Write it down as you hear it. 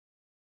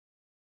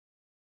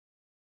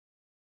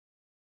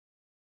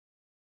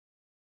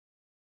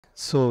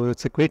So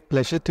it's a great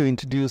pleasure to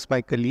introduce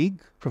my colleague,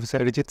 Professor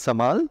Areejit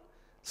Samal.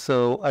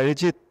 So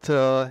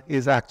Areejit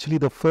is actually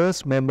the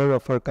first member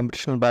of our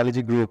computational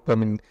biology group. I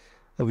mean,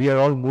 we are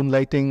all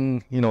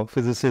moonlighting,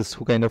 physicists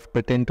who kind of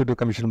pretend to do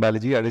computational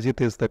biology.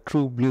 Areejit is the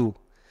true blue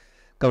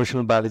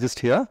computational biologist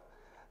here.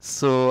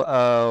 So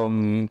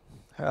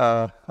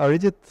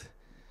Areejit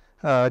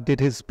did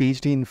his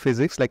PhD in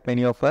physics, like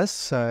many of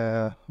us,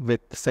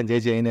 with Sanjay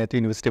Jain at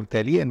University of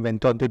Delhi, and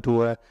went on to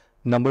do a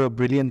number of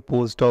brilliant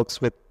postdocs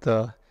with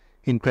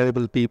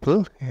incredible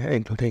people,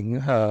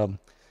 including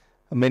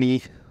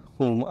many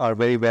whom are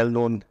very well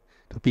known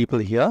to people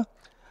here.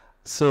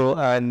 So,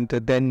 and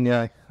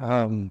then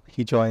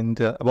he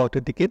joined about a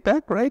decade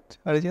back, right,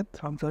 Areejit?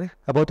 I'm sorry?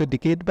 About a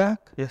decade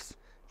back? Yes.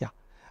 Yeah.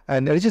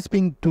 And Areejit's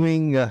been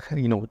doing,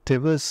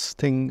 diverse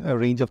a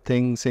range of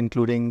things,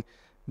 including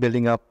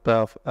building up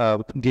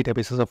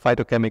databases of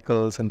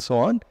phytochemicals and so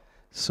on.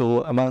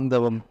 So among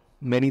the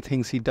many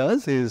things he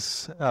does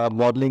is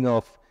modeling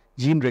of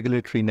gene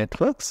regulatory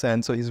networks.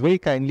 And so he's very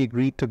kindly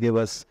agreed to give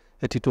us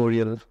a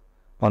tutorial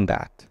on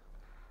that.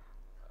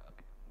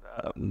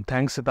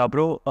 Thanks,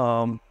 Sitabro.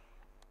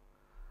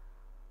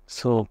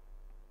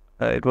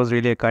 It was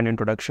really a kind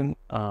introduction.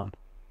 So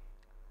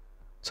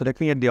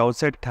let me at the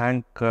outset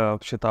thank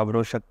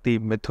Sitabro, Shakti,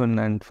 Mithun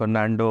and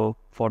Fernando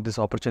for this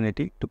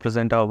opportunity to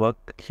present our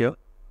work here.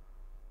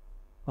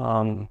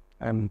 I'm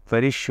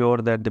very sure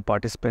that the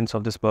participants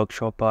of this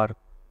workshop are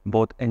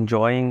both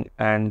enjoying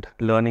and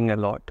learning a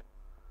lot.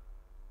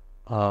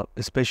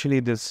 Especially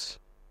this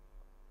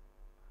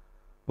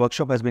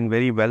workshop has been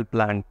very well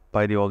planned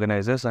by the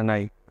organizers, and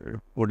I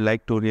would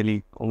like to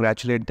really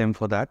congratulate them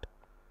for that.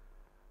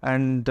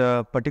 And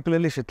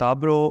particularly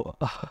Sitabro,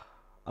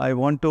 I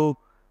want to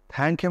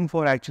thank him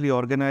for actually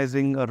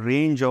organizing a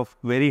range of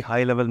very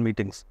high-level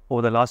meetings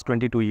over the last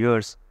 22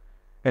 years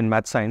in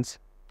math science.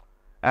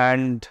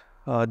 And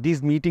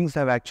these meetings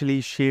have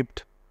actually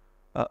shaped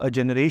a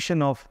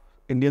generation of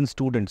Indian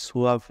students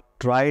who have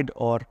tried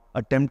or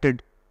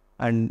attempted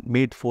and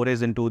made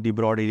forays into the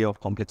broad area of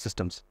complex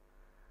systems.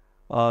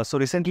 So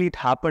recently it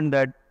happened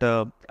that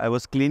I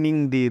was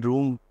cleaning the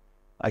room,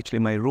 actually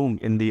my room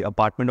in the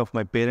apartment of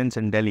my parents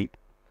in Delhi.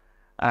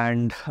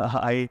 And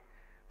I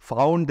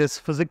found this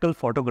physical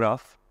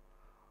photograph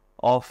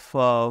of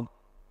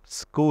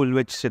school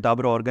which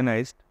Sitabro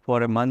organized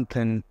for a month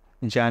in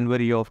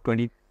January of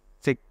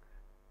 2006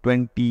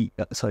 when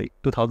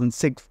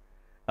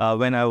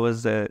I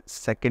was a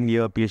second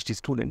year PhD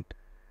student.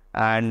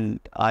 And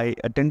I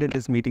attended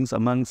his meetings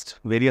amongst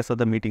various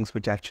other meetings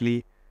which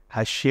actually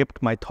has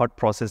shaped my thought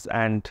process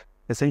and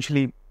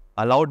essentially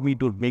allowed me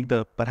to make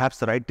perhaps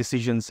the right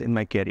decisions in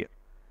my career.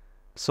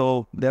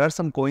 So there are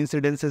some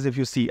coincidences if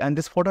you see, and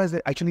this photo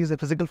actually is a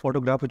physical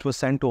photograph which was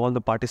sent to all the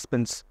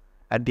participants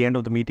at the end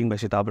of the meeting by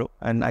Sitabro,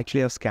 and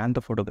actually I've scanned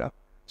the photograph.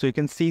 So you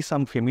can see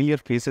some familiar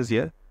faces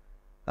here.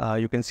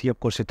 You can see, of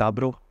course,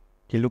 Sitabro.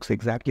 He looks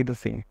exactly the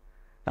same.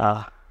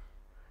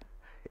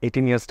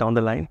 18 years down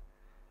the line.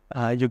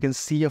 You can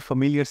see a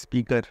familiar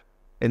speaker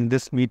in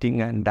this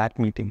meeting and that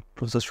meeting,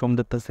 Professor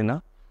Shomdatta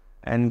Sinha,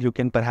 and you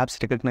can perhaps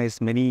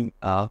recognize many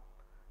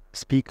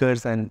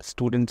speakers and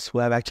students who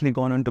have actually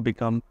gone on to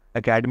become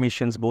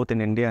academicians both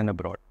in India and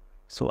abroad.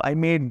 So I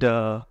made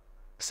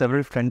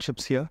several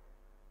friendships here,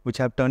 which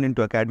have turned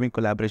into academic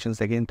collaborations,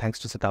 again, thanks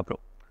to Sitabro.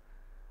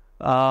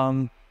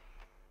 I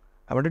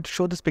wanted to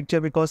show this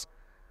picture because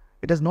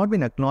it has not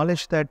been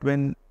acknowledged that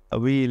when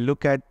we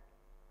look at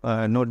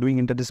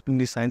doing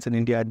interdisciplinary science in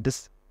India at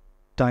this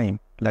time,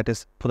 that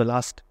is for the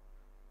last,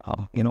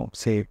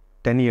 say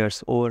 10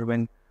 years, or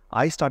when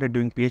I started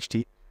doing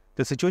PhD,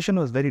 the situation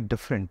was very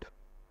different.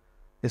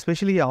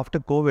 Especially after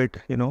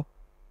COVID,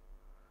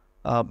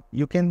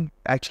 you can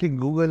actually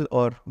Google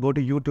or go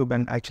to YouTube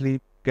and actually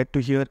get to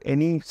hear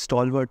any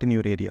stalwart in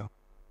your area,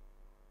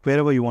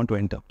 wherever you want to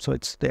enter. So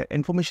the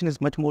information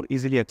is much more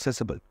easily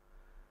accessible.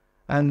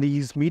 And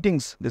these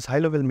meetings, these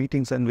high-level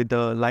meetings, and with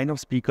the line of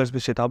speakers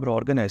which Sitabro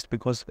organized,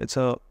 because it's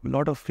a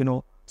lot of,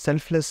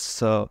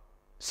 selfless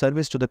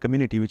service to the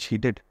community which he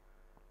did,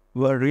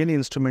 were really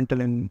instrumental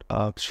in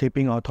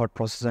shaping our thought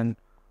process and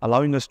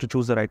allowing us to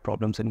choose the right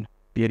problems in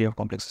the area of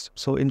complex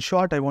systems. So in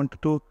short, I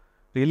wanted to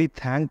really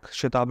thank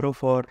Sitabro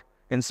for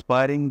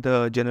inspiring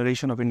the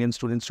generation of Indian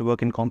students to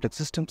work in complex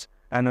systems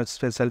and its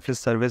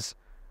selfless service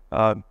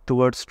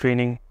towards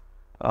training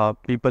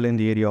people in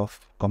the area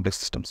of complex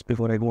systems.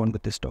 Before I go on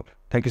with this talk,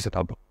 thank you,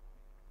 Sitabro.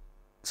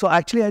 So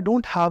actually, I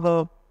don't have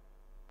a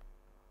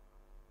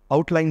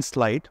outline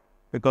slide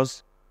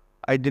because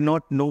I did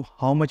not know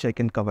how much I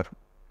can cover.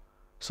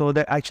 So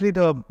the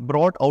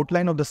broad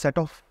outline of the set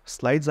of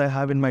slides I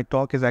have in my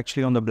talk is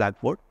actually on the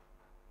blackboard.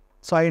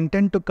 So I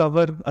intend to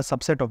cover a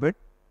subset of it.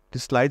 The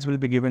slides will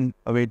be given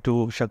away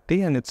to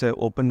Shakti, and it's an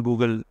open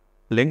Google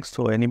link,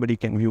 so anybody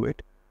can view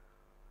it.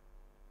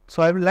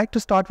 So I would like to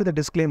start with a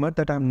disclaimer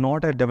that I'm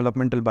not a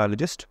developmental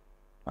biologist.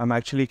 I'm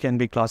actually can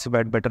be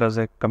classified better as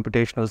a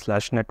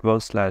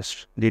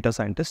computational/network/data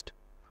scientist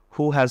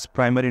who has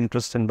primary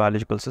interest in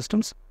biological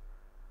systems.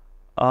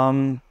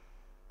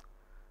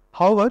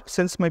 However,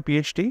 since my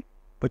PhD,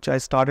 which I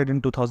started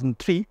in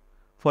 2003,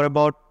 for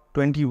about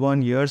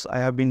 21 years, I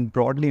have been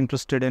broadly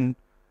interested in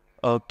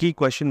a key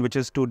question, which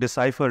is to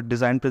decipher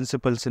design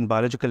principles in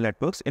biological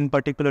networks, in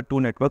particular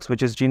two networks,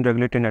 which is gene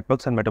regulatory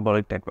networks and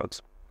metabolic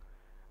networks.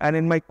 And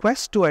in my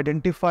quest to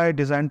identify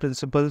design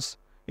principles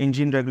in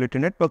gene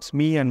regulatory networks,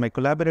 me and my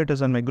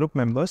collaborators and my group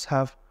members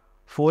have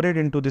forayed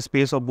into the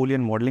space of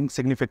Boolean modeling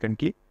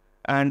significantly.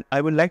 And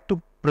I would like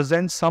to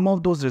present some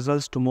of those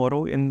results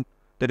tomorrow in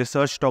the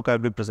research talk I will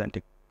be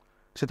presenting.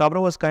 Sitabra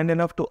was kind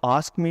enough to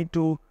ask me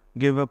to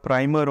give a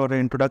primer or an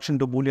introduction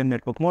to Boolean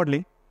network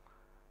modeling.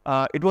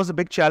 It was a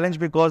big challenge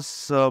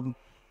because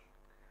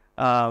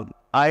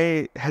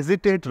I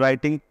hesitate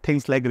writing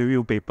things like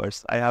review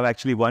papers. I have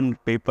actually one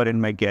paper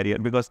in my career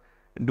because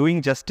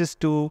doing justice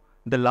to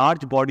the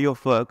large body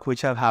of work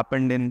which have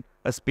happened in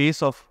a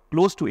space of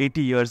close to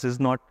 80 years is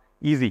not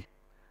easy.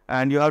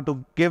 And you have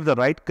to give the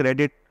right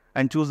credit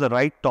and choose the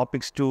right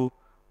topics to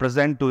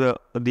present to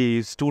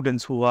the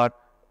students who are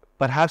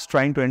perhaps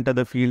trying to enter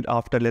the field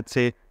after, let's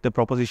say, the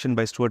proposition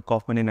by Stuart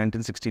Kauffman in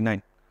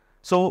 1969.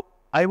 So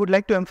I would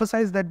like to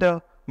emphasize that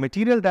the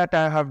material that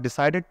I have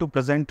decided to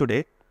present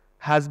today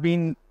has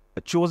been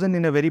chosen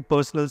in a very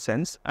personal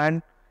sense,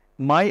 and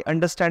my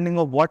understanding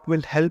of what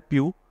will help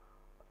you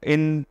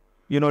in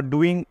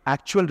doing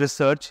actual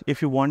research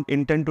if you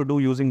intend to do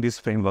using this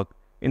framework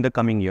in the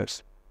coming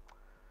years.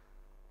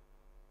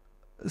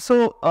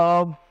 So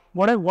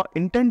what I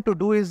intend to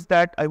do is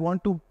that I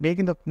want to make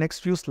in the next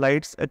few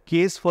slides a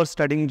case for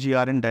studying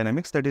GRN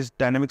dynamics, that is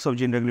dynamics of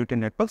gene regulatory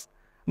networks.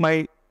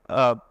 My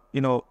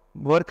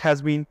work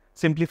has been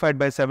simplified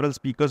by several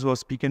speakers who have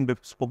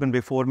spoken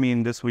before me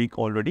in this week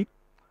already.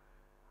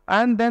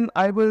 And then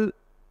I will,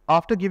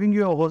 after giving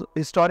you a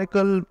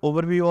historical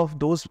overview of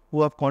those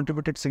who have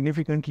contributed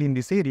significantly in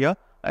this area,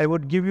 I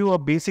would give you a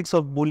basics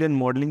of Boolean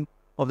modeling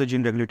of the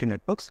gene regulatory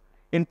networks.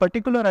 In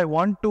particular, I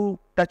want to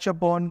touch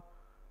upon,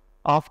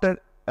 after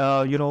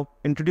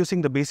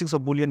introducing the basics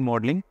of Boolean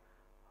modeling,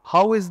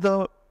 how is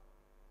the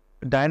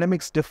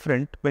dynamics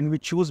different when we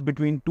choose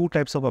between two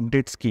types of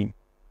update scheme,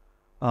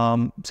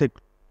 say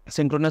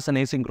synchronous and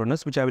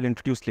asynchronous, which I will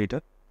introduce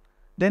later.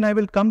 Then I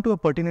will come to a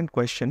pertinent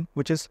question,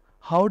 which is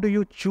how do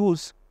you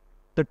choose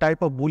the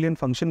type of Boolean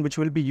function which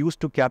will be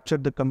used to capture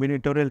the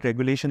combinatorial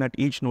regulation at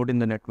each node in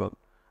the network.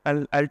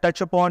 I'll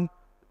touch upon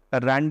a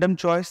random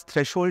choice,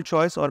 threshold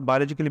choice, or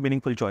biologically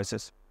meaningful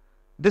choices.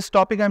 This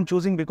topic I'm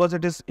choosing because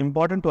it is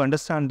important to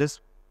understand this,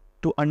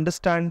 to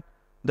understand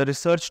the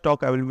research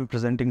talk I will be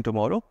presenting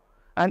tomorrow.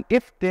 And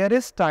if there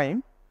is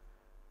time,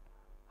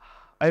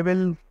 I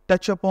will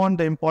touch upon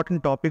the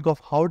important topic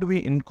of how do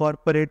we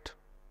incorporate,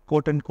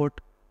 quote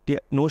unquote, the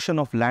notion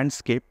of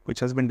landscape, which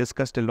has been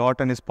discussed a lot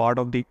and is part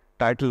of the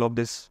title of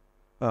this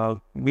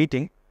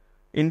meeting,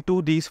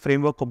 into these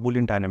framework of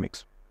Boolean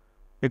dynamics.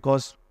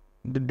 Because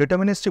the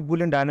deterministic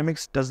Boolean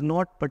dynamics does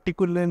not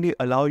particularly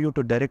allow you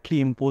to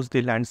directly impose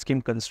the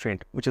landscape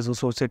constraint, which is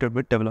associated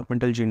with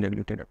developmental gene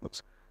regulatory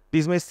networks.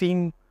 These may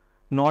seem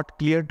not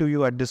clear to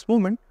you at this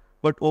moment,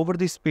 but over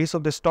the space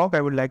of this talk,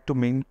 I would like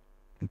to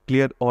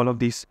clear all of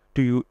these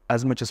to you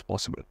as much as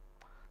possible.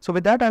 So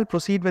with that, I'll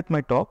proceed with my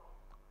talk.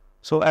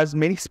 So as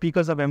many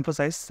speakers have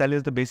emphasized, cell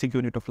is the basic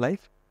unit of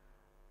life.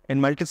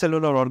 In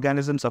multicellular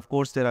organisms, of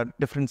course, there are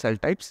different cell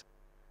types.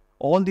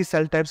 All the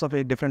cell types of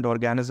a different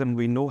organism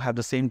we know have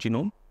the same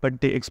genome,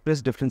 but they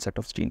express different set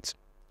of genes.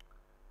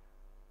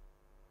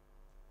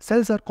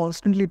 Cells are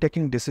constantly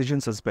taking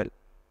decisions as well.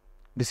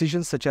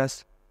 Decisions such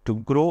as to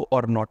grow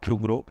or not to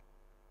grow,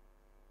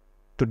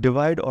 to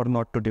divide or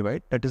not to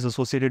divide, that is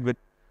associated with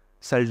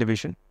cell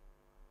division,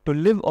 to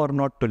live or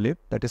not to live,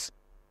 that is,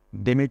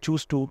 they may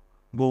choose to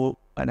go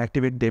and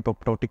activate the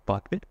apoptotic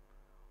pathway,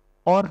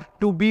 or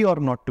to be or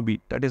not to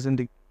be, that is, in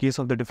the case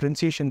of the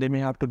differentiation, they may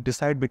have to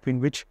decide between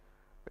which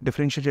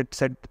differentiated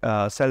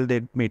cell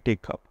they may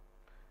take up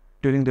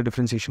during the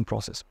differentiation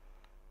process.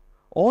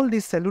 All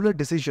these cellular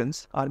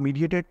decisions are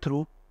mediated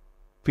through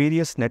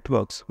various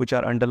networks which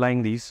are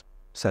underlying these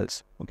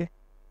cells, okay?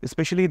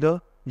 Especially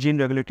the gene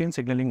regulatory and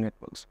signaling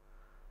networks.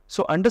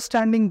 So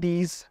understanding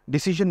these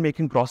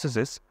decision-making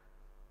processes,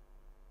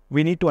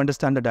 we need to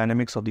understand the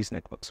dynamics of these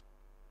networks.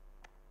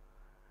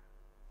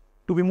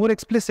 To be more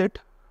explicit,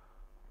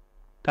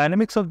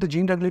 dynamics of the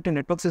gene regulatory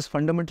networks is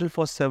fundamental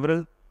for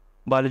several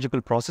biological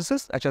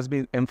processes, which has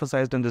been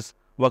emphasized in this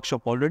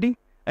workshop already,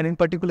 and in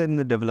particular in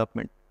the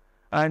development.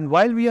 And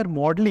while we are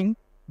modeling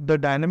the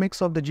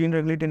dynamics of the gene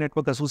regulatory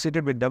network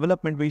associated with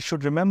development, we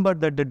should remember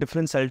that the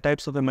different cell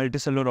types of a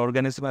multicellular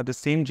organism have the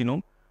same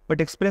genome, but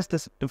express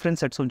this different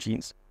sets of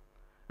genes.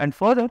 And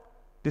further,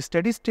 the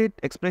steady state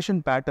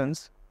expression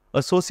patterns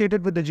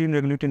associated with the gene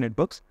regulatory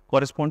networks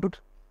correspond to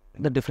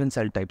the different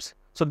cell types.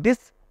 So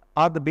these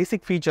are the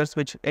basic features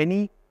which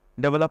any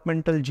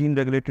developmental gene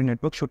regulatory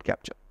network should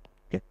capture.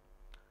 Okay.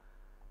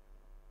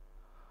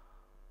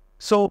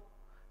 So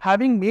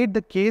having made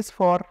the case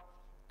for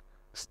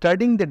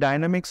studying the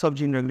dynamics of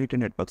gene regulatory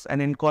networks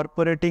and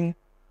incorporating,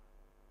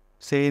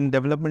 say, in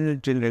developmental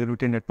gene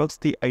regulatory networks,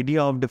 the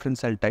idea of different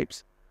cell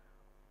types,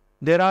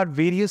 there are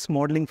various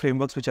modeling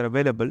frameworks which are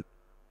available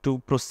to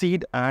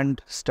proceed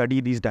and study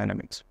these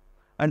dynamics.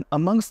 and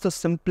amongst the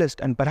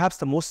simplest and perhaps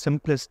the most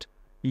simplest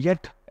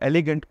yet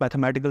elegant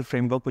mathematical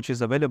framework which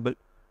is available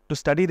to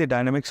study the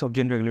dynamics of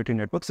gene regulatory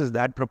networks is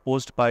that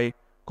proposed by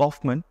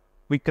Kaufman.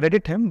 We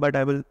credit him, but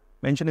I will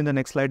mention in the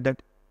next slide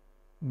that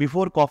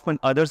before Kaufman,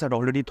 others had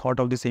already thought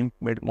of the same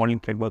modeling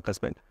framework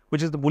as well,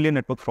 which is the Boolean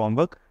network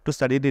framework to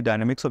study the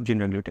dynamics of gene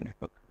regulatory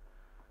network.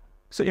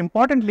 So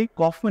importantly,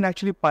 Kaufman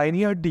actually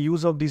pioneered the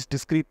use of these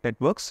discrete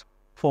networks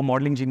for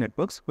modeling gene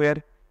networks,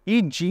 where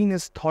each gene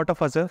is thought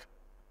of as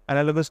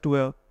analogous to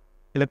a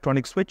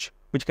electronic switch,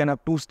 which can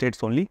have two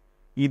states only,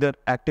 either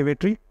active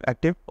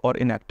or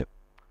inactive.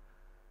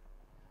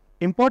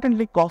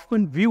 Importantly,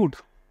 Kaufman viewed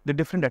the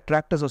different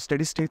attractors or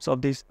steady states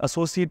of these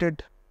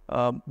associated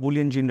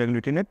Boolean gene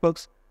regulatory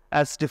networks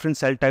as different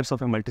cell types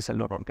of a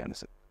multicellular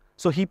organism.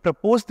 So he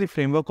proposed the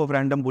framework of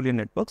random Boolean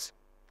networks.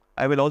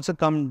 I will also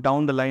come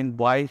down the line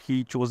why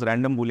he chose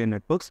random Boolean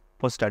networks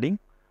for studying.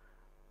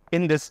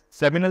 In this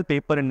seminal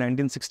paper in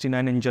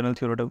 1969 in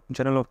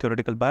Journal of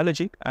Theoretical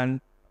Biology,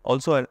 and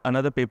also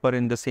another paper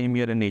in the same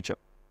year in Nature.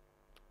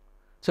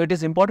 So it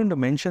is important to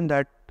mention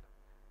that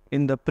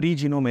in the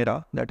pre-genome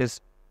era, that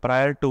is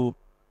prior to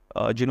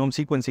genome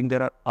sequencing,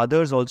 there are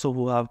others also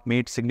who have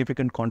made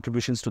significant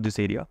contributions to this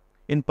area.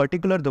 In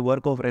particular, the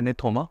work of René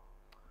Thomas.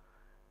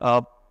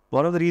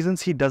 One of the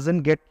reasons he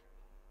doesn't get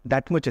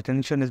that much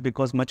attention is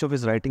because much of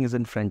his writing is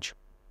in French.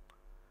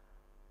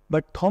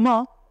 But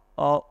Thomas,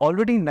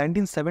 already in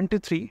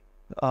 1973,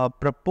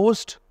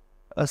 proposed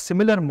a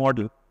similar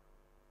model,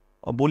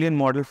 a Boolean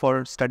model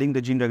for studying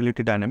the gene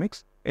regulatory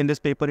dynamics. In this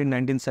paper in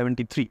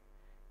 1973,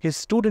 his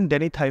student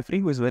Denis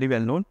Thyfree, who is very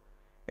well known,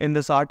 in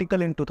this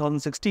article in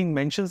 2016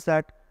 mentions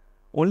that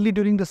only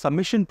during the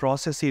submission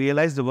process he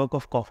realized the work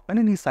of Kaufman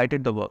and he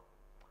cited the work.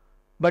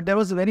 But there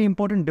was a very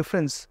important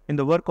difference in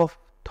the work of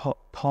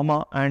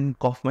Thomas and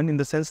Kaufman in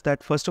the sense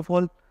that, first of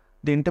all,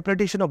 the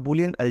interpretation of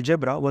Boolean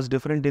algebra was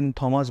different in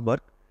Thomas'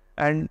 work,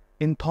 and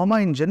in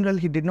Thomas in general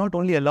he did not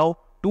only allow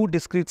two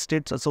discrete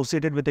states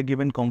associated with a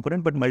given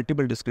component but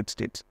multiple discrete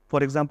states.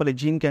 For example, a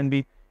gene can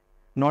be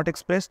not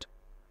expressed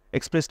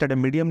at a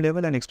medium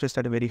level and expressed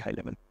at a very high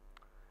level.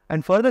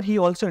 And further, he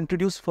also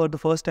introduced for the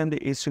first time the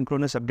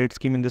asynchronous update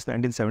scheme in this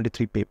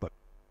 1973 paper.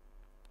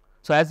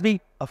 So as we,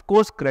 of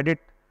course, credit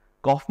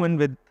Kaufman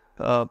with,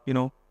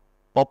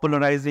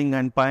 popularizing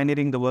and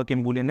pioneering the work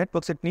in Boolean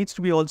networks, it needs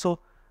to be also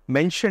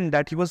mentioned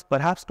that he was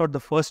perhaps not the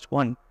first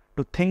one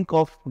to think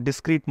of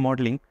discrete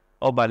modeling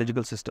of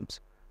biological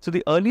systems. So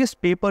the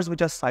earliest papers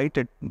which are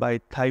cited by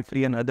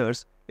Thyfree and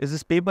others is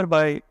this paper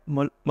by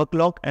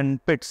McCulloch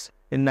and Pitts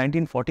in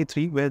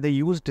 1943, where they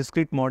used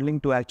discrete modeling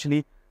to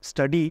actually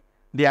study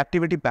the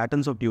activity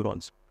patterns of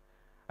neurons.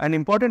 And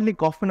importantly,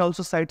 Kaufman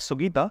also cites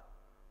Sugita,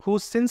 who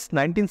since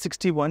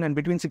 1961 and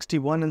between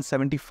 61 and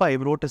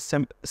 75 wrote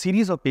a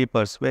series of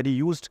papers where he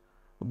used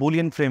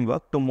Boolean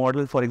framework to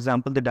model, for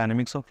example, the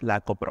dynamics of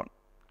lac operon.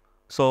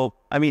 So,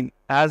 I mean,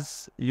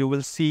 as you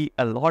will see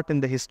a lot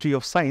in the history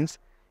of science,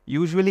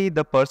 usually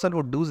the person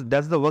who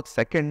does the work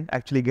second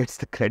actually gets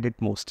the credit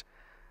most.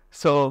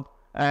 So,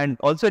 and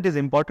also it is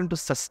important to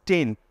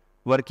sustain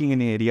working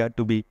in an area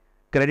to be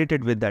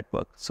credited with that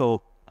work.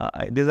 So,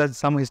 these are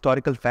some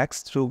historical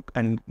facts through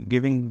and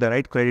giving the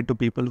right credit to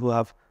people who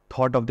have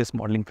thought of this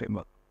modeling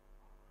framework.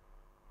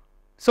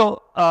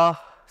 So,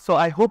 so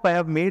I hope I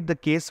have made the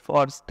case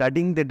for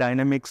studying the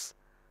dynamics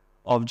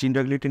of gene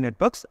regulatory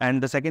networks.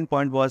 And the second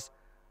point was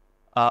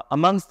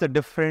amongst the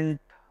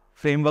different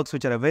frameworks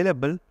which are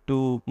available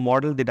to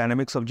model the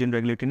dynamics of gene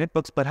regulatory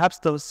networks, perhaps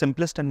the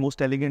simplest and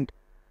most elegant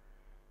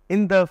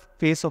in the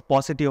face of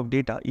paucity of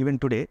data, even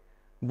today,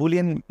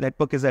 Boolean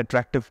network is an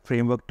attractive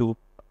framework to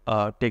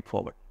take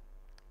forward.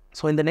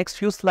 So in the next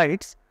few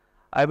slides,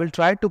 I will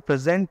try to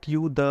present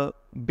you the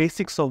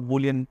basics of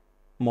Boolean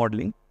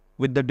modeling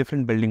with the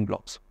different building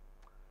blocks.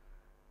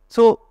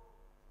 So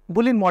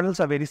Boolean models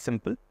are very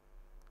simple.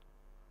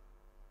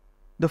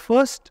 The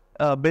first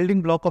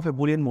building block of a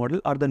Boolean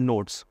model are the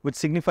nodes, which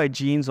signify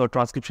genes or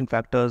transcription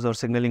factors or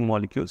signaling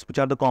molecules, which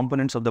are the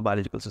components of the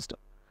biological system.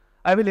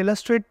 I will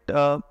illustrate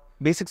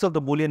basics of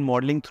the Boolean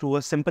modeling through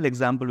a simple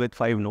example with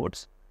 5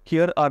 nodes.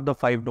 Here are the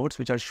 5 nodes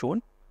which are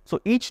shown. So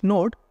each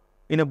node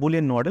in a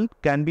Boolean model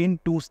can be in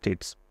 2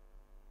 states.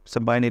 It's a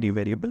binary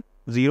variable,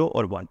 0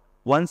 or 1.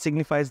 1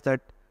 signifies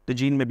that the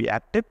gene may be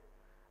active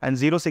and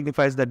 0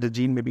 signifies that the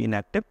gene may be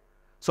inactive.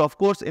 So of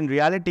course, in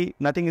reality,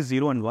 nothing is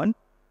 0 and 1.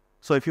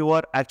 So if you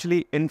are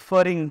actually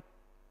inferring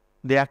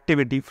the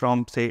activity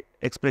from, say,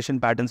 expression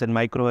patterns in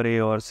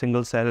microarray or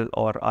single cell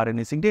or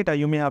RNA-seq data,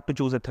 you may have to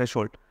choose a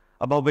threshold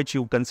above which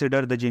you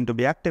consider the gene to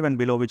be active and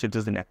below which it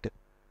is inactive.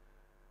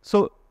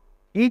 So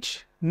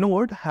each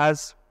node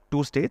has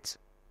 2 states,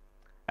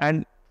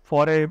 and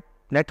for a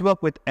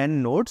network with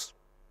n nodes,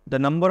 the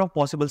number of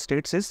possible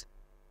states is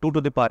 2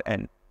 to the power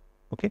n.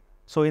 Okay.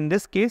 So in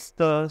this case,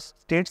 the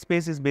state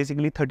space is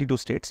basically 32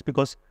 states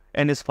because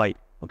n is 5.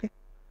 Okay.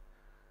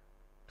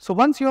 So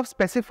once you have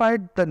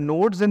specified the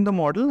nodes in the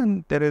model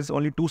and there is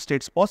only 2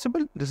 states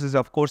possible, this is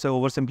of course an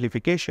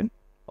oversimplification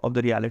of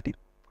the reality.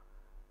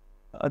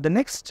 The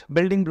next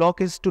building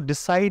block is to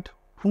decide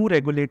who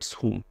regulates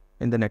whom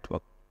in the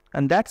network.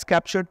 and that's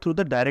captured through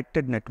the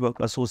directed network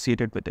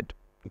associated with it.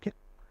 Okay.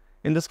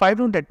 In this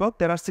 5-node network,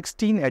 there are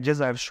 16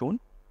 edges I have shown,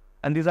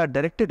 and these are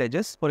directed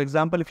edges. For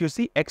example, if you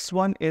see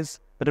x1 is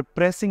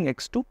repressing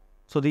x2,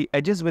 so the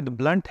edges with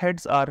blunt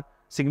heads are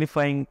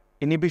signifying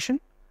inhibition,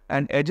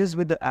 and edges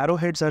with the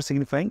arrowheads are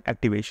signifying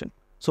activation.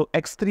 So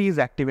x3 is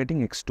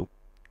activating x2.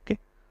 Okay.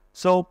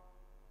 So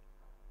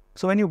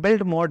when you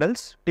build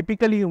models,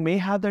 typically you may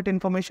have that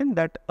information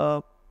that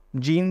a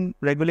gene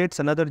regulates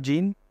another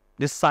gene.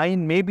 This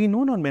sign may be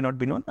known or may not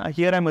be known.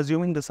 Here I'm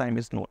assuming the sign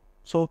is known.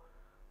 So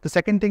the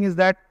second thing is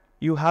that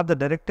you have the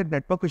directed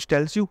network which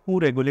tells you who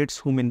regulates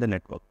whom in the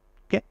network.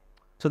 Okay.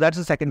 So that's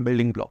the second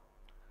building block.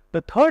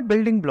 The third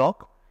building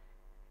block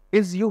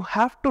is you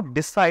have to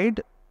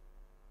decide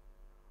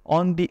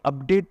on the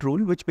update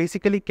rule, which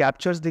basically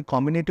captures the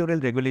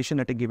combinatorial regulation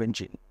at a given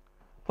gene.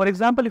 For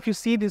example, if you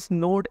see this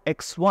node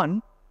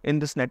x1 in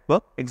this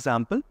network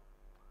example,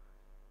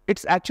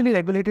 it's actually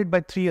regulated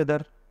by 3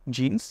 other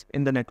genes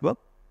in the network,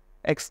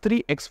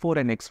 x3, x4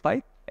 and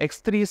x5.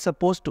 x3 is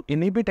supposed to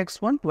inhibit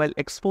x1 while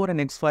x4 and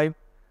x5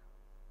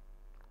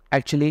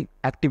 actually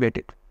activate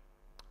it.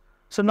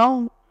 So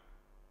now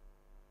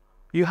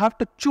you have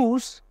to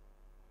choose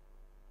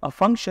a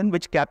function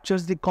which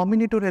captures the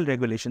combinatorial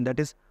regulation, that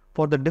is,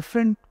 for the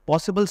different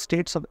possible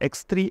states of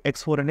x3,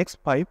 x4 and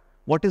x5,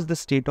 what is the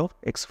state of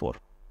x1?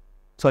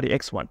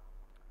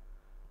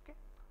 Okay.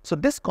 So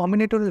this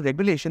combinatorial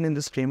regulation in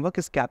this framework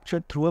is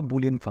captured through a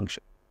Boolean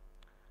function.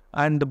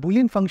 And the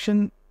Boolean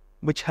function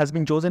which has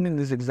been chosen in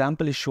this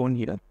example is shown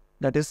here.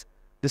 That is,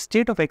 the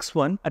state of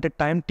x1 at a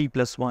time t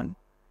plus 1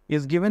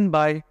 is given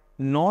by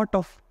naught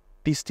of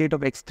the state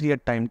of x3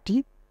 at time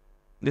t.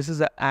 This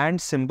is a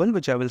AND symbol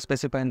which I will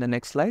specify in the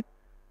next slide,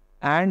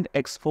 and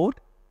x4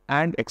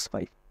 and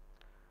x5.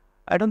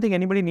 I don't think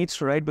anybody needs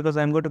to write because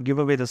I'm going to give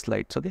away the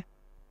slides, okay?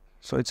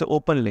 So it's an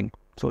open link,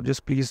 so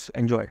just please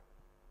enjoy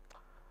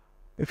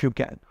if you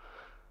can.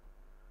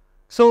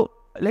 So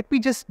let me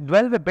just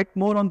dwell a bit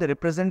more on the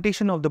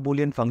representation of the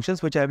Boolean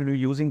functions, which I will be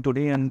using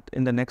today and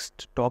in the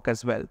next talk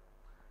as well.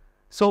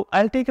 So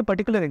I'll take a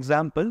particular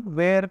example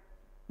where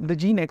the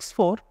gene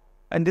x4,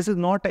 and this is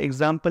not an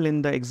example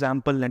in the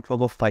example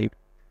network of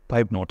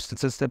five nodes.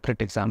 It's a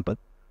separate example.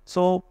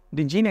 So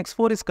the gene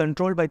x4 is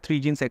controlled by 3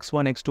 genes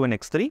x1, x2 and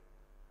x3.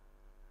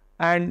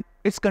 And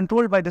it's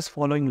controlled by this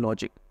following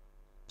logic.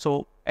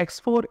 So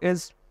x4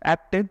 is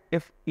active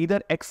if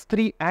either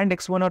x3 and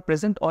x1 are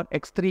present or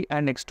x3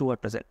 and x2 are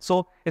present.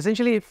 So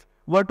essentially, if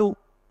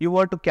you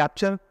were to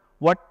capture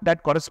what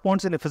that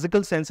corresponds in a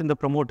physical sense in the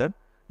promoter,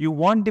 you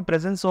want the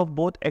presence of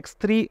both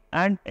x3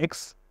 and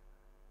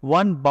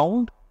x1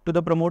 bound to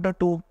the promoter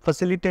to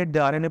facilitate the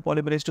RNA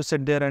polymerase to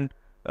sit there and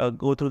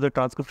go through the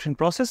transcription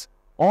process,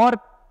 or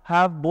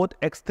have both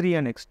x3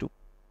 and x2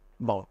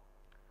 bound.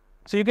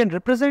 So you can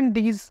represent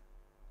these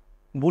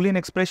Boolean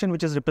expression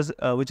which is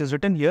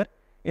written here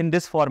in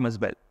this form as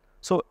well.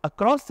 So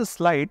across the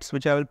slides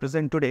which I will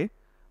present today,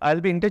 I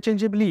will be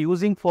interchangeably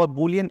using for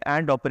Boolean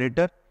AND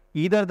operator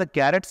either the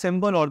caret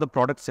symbol or the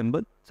product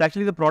symbol. So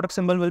actually the product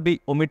symbol will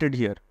be omitted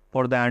here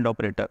for the AND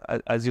operator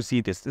as you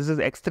see this. This is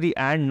x3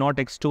 and not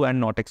x2 and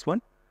not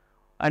x1.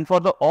 And for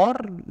the OR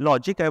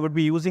logic, I would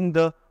be using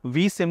the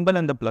V symbol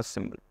and the plus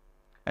symbol.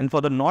 And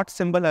for the not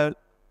symbol,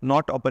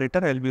 not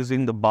operator, I will be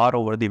using the bar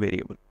over the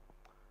variable.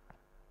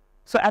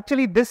 So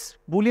actually this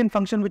Boolean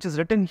function which is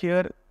written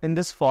here in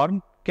this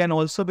form can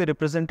also be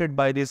represented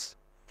by this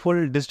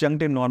full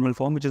disjunctive normal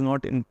form, which is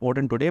not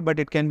important today, but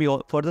it can be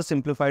further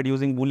simplified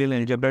using Boolean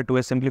algebra to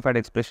a simplified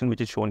expression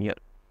which is shown here.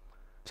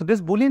 So this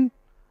Boolean,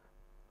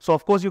 so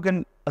of course you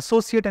can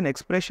associate an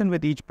expression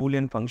with each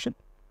Boolean function.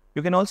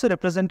 You can also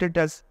represent it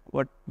as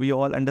what we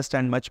all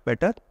understand much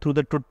better through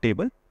the truth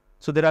table.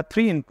 So there are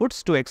 3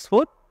 inputs to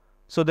x4.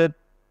 So that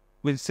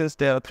since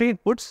there are 3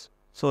 inputs,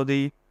 so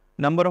the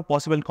number of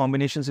possible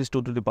combinations is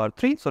 2 to the power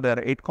 3. So there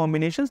are 8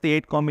 combinations. The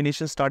 8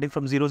 combinations starting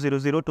from 0, 0,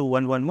 0 to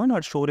 1, 1, 1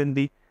 are shown in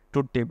the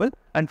truth table.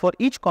 And for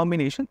each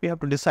combination, we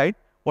have to decide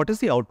what is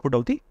the output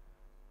of the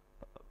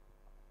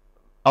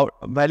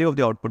value of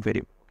the output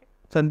variable.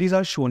 So and these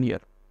are shown here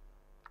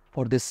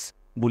for this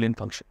Boolean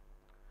function.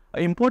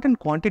 An important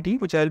quantity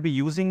which I will be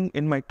using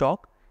in my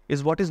talk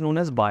is what is known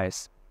as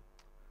bias.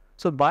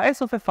 So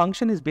bias of a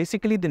function is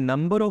basically the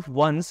number of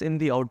ones in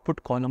the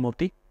output column of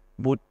the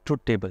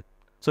truth table.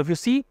 So if you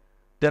see,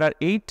 there are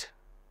 8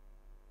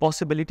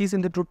 possibilities in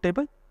the truth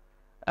table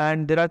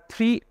and there are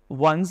 3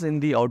 ones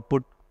in the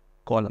output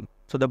column.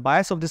 So the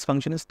bias of this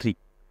function is 3.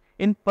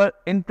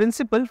 In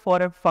principle,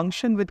 for a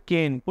function with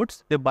k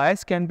inputs, the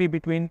bias can be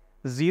between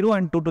 0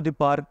 and 2 to the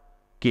power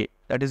k.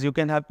 That is, you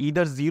can have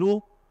either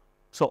 0,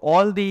 so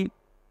all the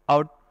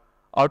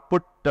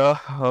output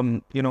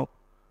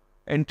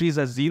entries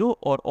as 0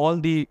 or all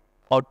the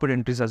output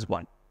entries as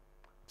 1.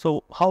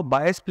 So how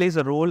bias plays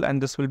a role,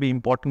 and this will be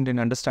important in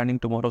understanding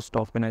tomorrow's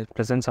talk when I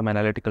present some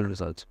analytical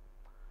results.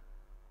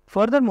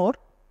 Furthermore,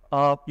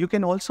 you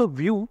can also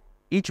view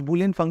each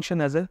Boolean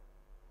function as a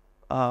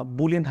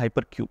Boolean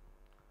hypercube.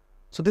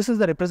 So this is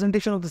the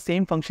representation of the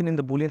same function in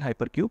the Boolean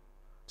hypercube.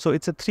 So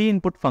it's a 3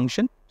 input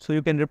function. So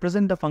you can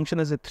represent the function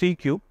as a 3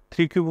 cube.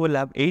 3 cube will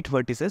have 8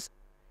 vertices.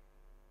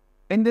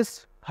 In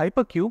this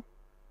hypercube,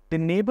 the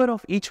neighbor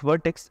of each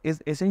vertex is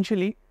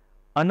essentially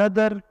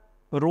another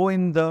row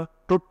in the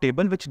truth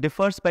table, which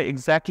differs by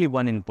exactly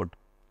 1 input.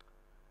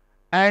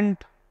 And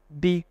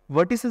the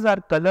vertices are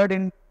colored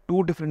in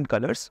 2 different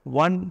colors,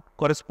 one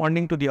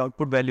corresponding to the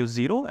output value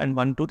 0 and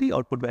one to the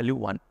output value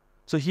 1.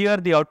 So here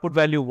the output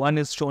value 1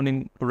 is shown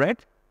in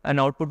red and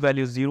output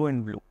value 0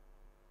 in blue.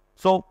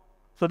 So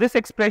this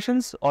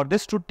expressions or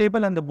this truth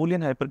table and the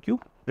Boolean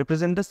hypercube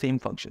represent the same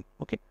function.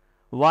 Okay.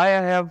 Why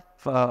I have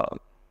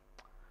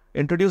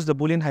introduced the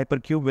Boolean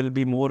hypercube will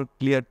be more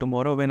clear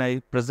tomorrow when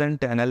I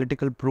present the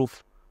analytical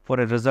proof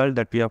for a result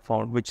that we have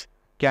found, which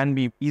can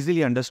be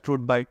easily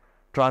understood by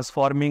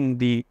transforming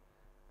the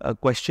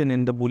question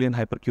in the Boolean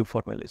hypercube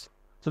formulas.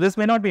 So this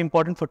may not be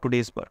important for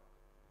today's work.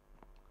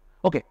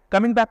 Okay,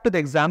 coming back to the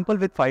example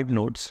with 5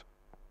 nodes.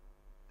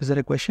 Is there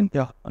a question?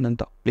 Yeah,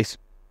 Ananta, please.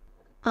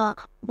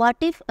 What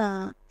if,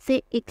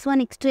 say,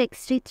 x1, x2,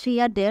 x3, 3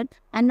 are there,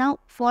 and now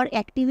for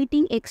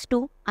activating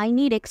x2, I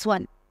need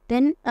x1.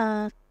 Then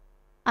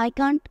I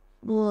can't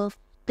go,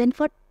 then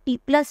for t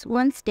plus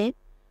 1 step,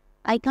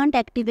 I can't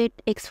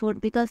activate x4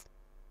 because,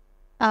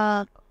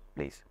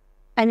 Please.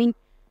 I mean,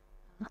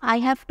 I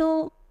have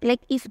to,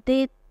 like, if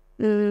they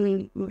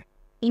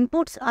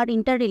inputs are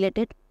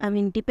interrelated, I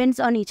mean, depends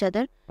on each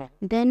other,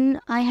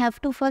 then I have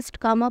to first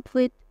come up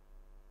with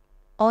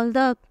all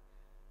the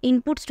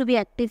inputs to be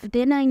active.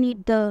 Then I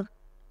need the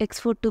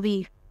x4 to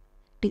be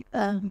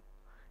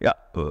Yeah,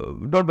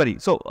 don't worry.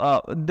 So,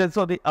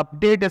 the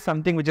update is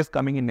something which is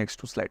coming in next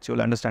 2 slides.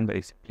 You'll understand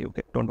very simply.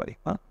 Okay, don't worry.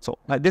 So,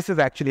 this is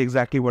actually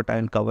exactly what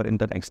I will cover in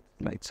the next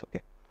slides.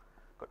 Okay.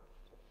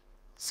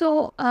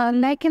 So,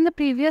 like in the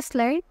previous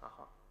slide,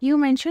 you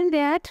mentioned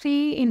there are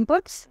 3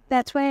 inputs.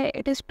 That's why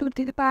it is 2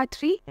 to the power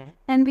 3,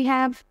 and we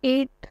have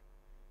 8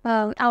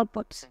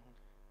 outputs.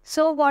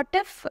 So, what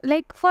if,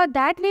 like, for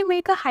that we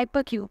make a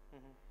hypercube?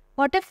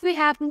 What if we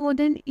have more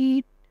than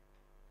 8?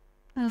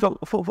 So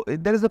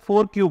there is a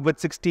 4 cube with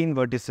 16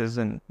 vertices,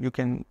 and you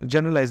can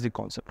generalize the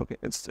concept. Okay,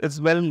 it's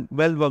well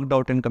worked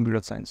out in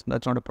computer science.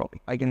 That's not a problem.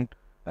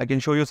 I can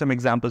show you some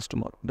examples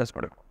tomorrow. That's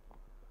not a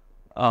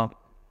problem.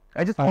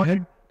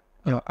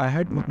 I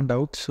had one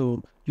doubt.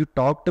 So you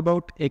talked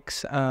about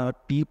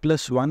t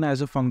plus 1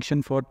 as a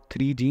function for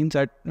 3 genes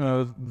at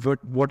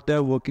what they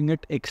are working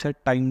at x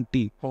at time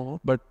t,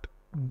 but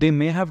they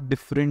may have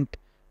different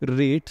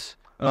rates.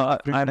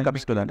 I'm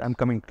coming to that. I'm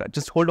coming to that.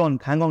 Just hold on,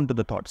 hang on to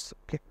the thoughts.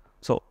 Okay.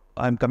 So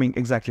I'm coming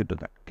exactly to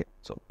that. Okay.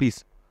 So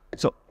please.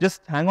 So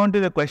just hang on to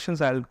the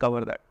questions. I'll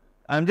cover that.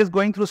 I'm just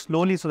going through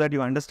slowly so that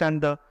you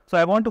understand so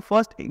I want to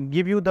first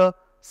give you the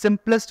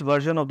simplest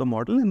version of the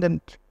model and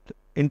then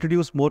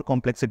introduce more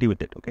complexity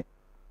with it. Okay.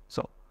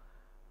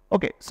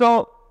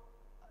 So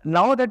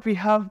now that we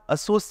have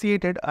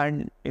associated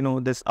and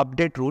this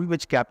update rule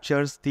which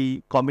captures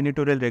the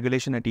combinatorial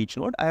regulation at each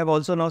node, I have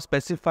also now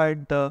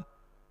specified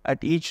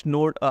at each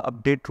node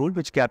update rule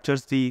which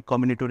captures the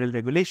combinatorial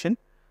regulation.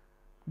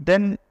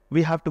 Then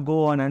we have to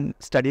go on and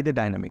study the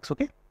dynamics.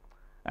 Okay.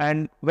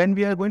 And when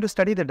we are going to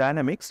study the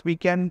dynamics, we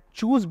can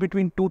choose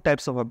between 2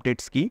 types of update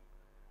scheme.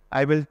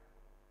 I will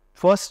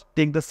first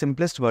take the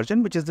simplest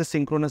version, which is the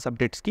synchronous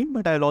update scheme,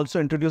 but I will also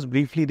introduce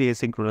briefly the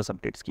asynchronous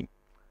update scheme.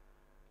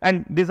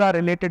 And these are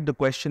related to the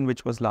question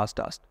which was last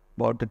asked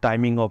about the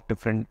timing of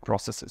different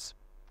processes.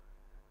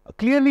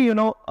 Clearly,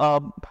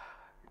 the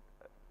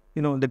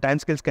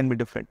timescales can be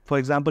different. For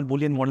example,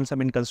 Boolean models have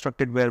been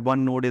constructed where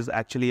one node is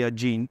actually a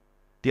gene,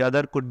 the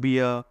other could be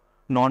a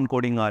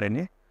non-coding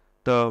RNA.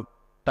 The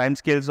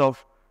timescales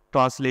of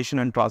translation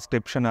and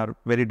transcription are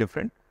very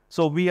different.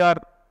 So we are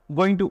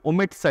going to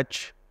omit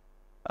such,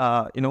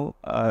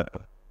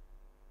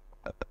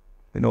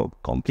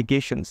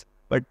 complications,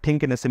 but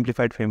think in a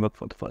simplified framework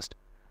for the first.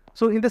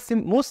 So in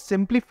the most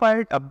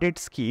simplified update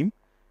scheme,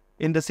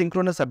 in the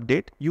synchronous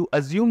update, you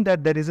assume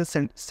that there is a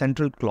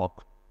central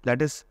clock.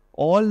 That is,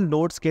 all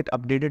nodes get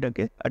updated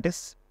at a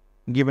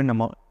given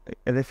amount,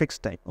 at a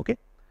fixed time. Okay.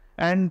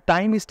 And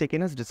time is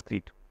taken as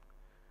discrete.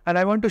 And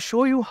I want to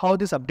show you how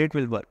this update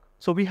will work.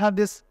 So we have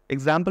this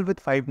example with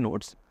 5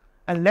 nodes.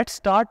 And let's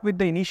start with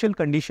the initial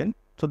condition.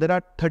 So there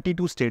are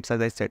 32 states, as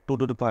I said, 2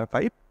 to the power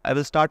 5. I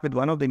will start with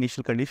one of the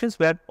initial conditions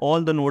where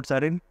all the nodes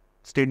are in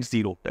state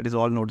 0. That is,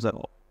 all nodes are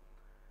off.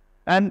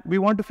 And we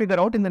want to figure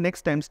out in the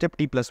next time step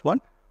t plus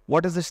 1,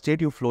 what is the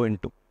state you flow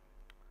into.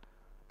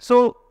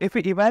 So if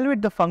we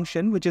evaluate the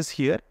function which is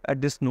here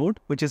at this node,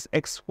 which is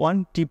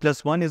x1 t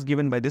plus 1 is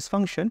given by this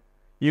function,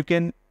 you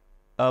can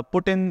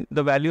put in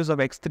the values of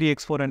x3,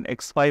 x4 and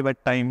x5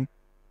 at time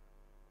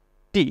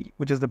t,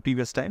 which is the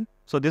previous time.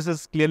 So this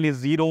is clearly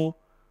 0,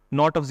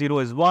 not of 0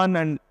 is 1,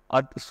 and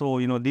so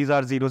these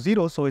are 0,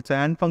 0, so it's an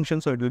AND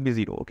function, so it will be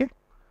 0. Okay.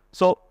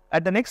 So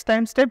at the next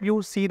time step,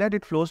 you see that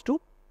it flows to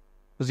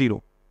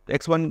 0.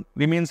 x1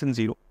 remains in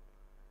 0.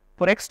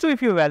 For x2,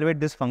 if you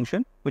evaluate this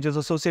function, which is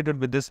associated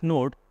with this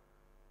node,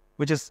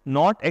 which is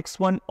not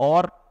x1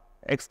 or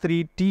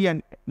x3t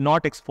and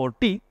not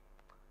x4t,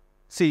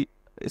 see,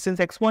 since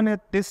x1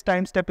 at this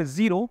time step is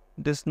 0,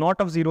 this not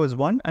of 0 is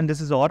 1, and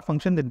this is OR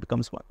function that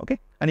becomes 1. Okay,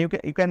 and you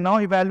can now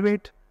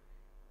evaluate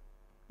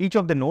each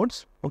of the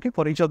nodes. Okay,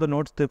 for each of the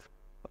nodes the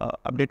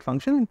update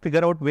function and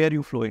figure out where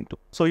you flow into.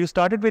 So you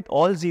started with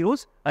all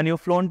zeros and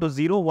you've flown to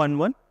 0, 1,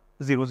 1,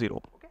 0,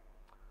 0. Okay.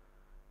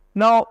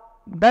 Now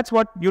that's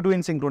what you do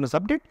in synchronous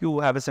update. You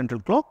have a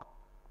central clock.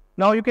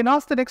 Now you can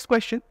ask the next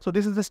question. So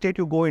this is the state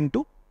you go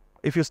into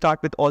if you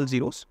start with all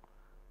zeros.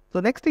 So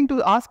the next thing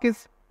to ask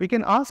is, we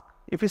can ask,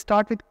 if we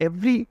start with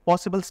every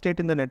possible state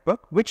in the network,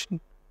 which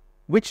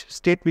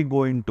state we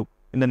go into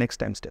in the next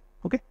time step.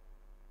 Okay.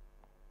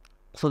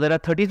 So there are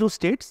 32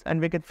 states, and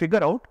we can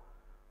figure out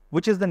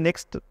which is the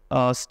next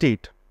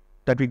state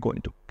that we go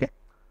into. Okay.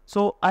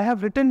 So I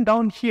have written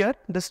down here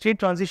the state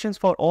transitions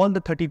for all the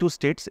 32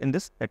 states in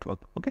this network.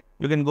 Okay.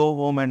 You can go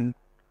home and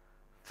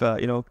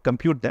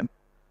compute them.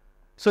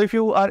 So if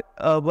you are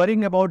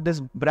worrying about this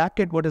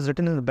bracket, what is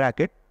written in the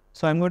bracket,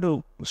 so I'm going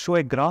to show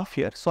a graph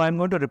here. So I'm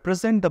going to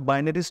represent the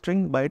binary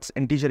string by its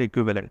integer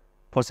equivalent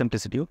for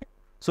simplicity. Okay.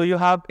 So you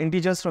have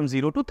integers from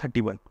 0 to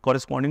 31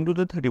 corresponding to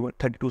the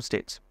 32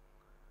 states.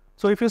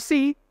 So if you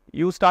see,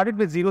 you started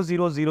with 0,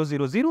 0, 0,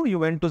 0, 0, you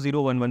went to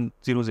 0, 1, 1,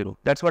 0, 0.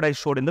 That's what I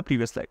showed in the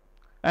previous slide.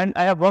 And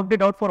I have worked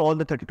it out for all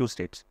the 32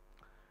 states.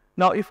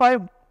 Now, if I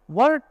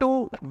were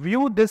to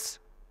view this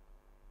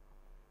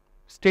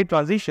state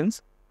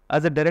transitions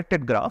as a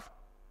directed graph,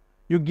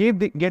 you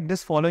get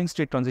this following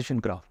state transition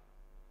graph.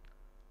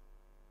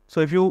 So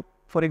if you,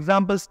 for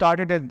example,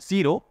 started at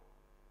 0,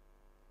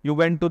 you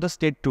went to the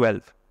state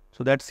 12.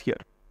 So that's here.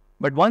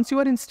 But once you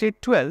are in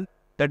state 12,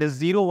 that is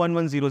 0, 1,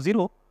 1, 0,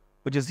 0,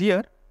 which is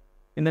here,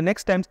 in the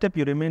next time step,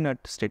 you remain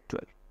at state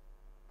 12.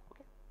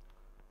 Okay.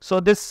 So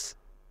this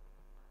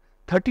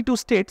 32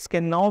 states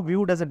can now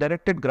viewed as a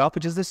directed graph,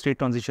 which is the state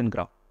transition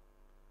graph.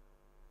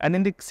 And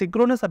in the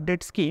synchronous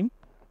update scheme,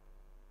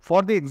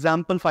 for the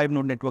example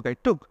 5-node network I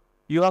took,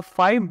 you have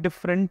 5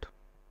 different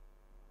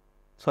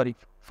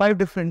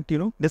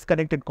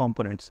disconnected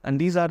components, and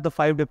these are the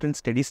 5 different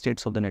steady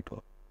states of the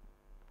network.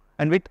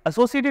 And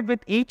associated with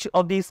each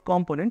of these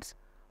components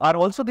are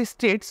also the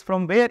states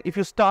from where, if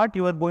you start,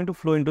 you are going to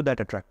flow into that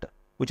attractor,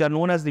 which are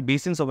known as the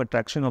basins of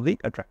attraction of the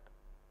attractor.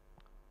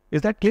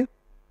 Is that clear?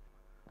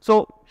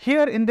 So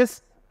here in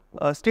this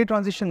state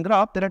transition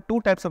graph, there are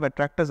 2 types of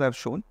attractors I have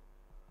shown.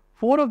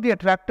 4 of the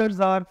attractors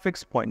are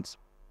fixed points.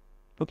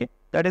 Okay,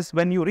 that is,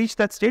 when you reach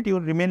that state, you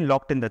will remain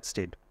locked in that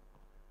state.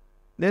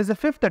 There is a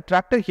 5th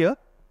attractor here,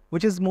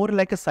 which is more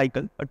like a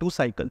cycle, a 2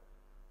 cycle.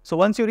 So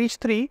once you reach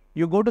 3,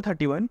 you go to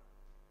 31,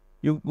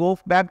 you go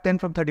back then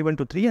from 31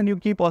 to 3, and you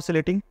keep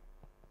oscillating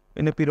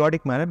in a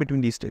periodic manner between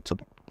these states. So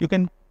you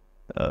can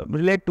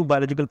relate to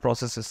biological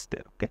processes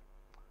there. Okay.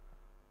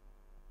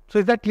 So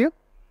is that clear?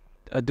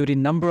 Do the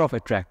number of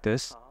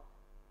attractors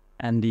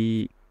and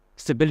the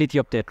stability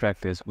of the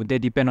attractors, would they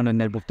depend on the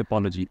network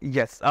topology?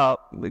 Yes.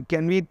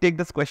 Can we take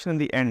this question in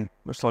the end,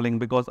 Soling,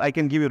 because I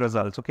can give you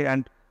results. Okay.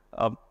 And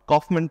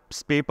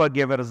Kaufman's paper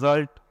gave a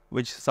result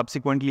which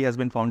subsequently has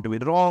been found to be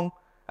wrong,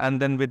 and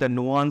then with a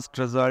nuanced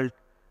result,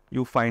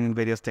 you find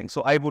various things.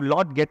 So I will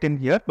not get in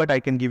here, but I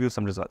can give you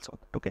some results on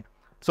it. Okay.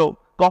 So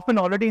Kaufman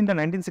already in the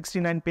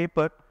 1969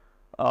 paper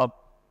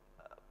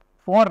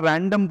for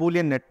random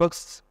Boolean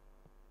networks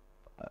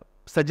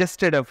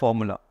suggested a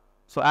formula.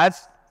 So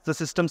as the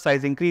system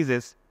size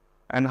increases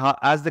and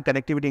as the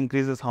connectivity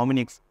increases, how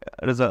many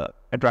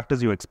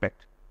attractors you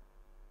expect.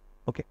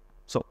 Okay.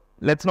 So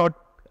let's not,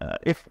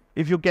 if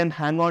you can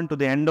hang on to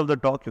the end of the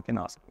talk, you can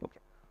ask. Okay.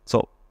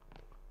 So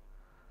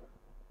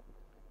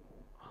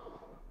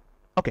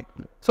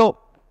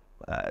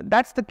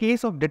that's the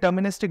case of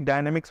deterministic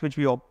dynamics which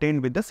we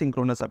obtained with the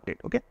synchronous update.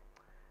 Okay.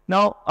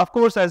 Now, of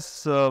course,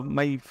 as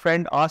my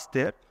friend asked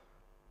there,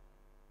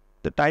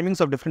 the timings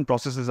of different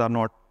processes are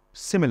not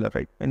similar,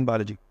 right, in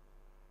biology.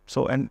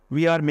 So, and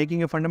we are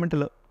making a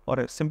fundamental or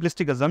a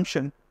simplistic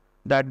assumption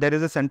that there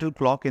is a central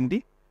clock in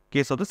the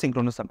case of the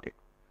synchronous update.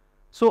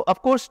 So,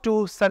 of course,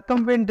 to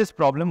circumvent this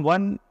problem,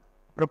 one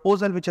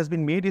proposal which has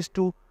been made is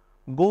to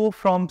go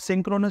from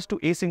synchronous to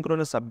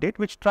asynchronous update,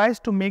 which tries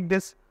to make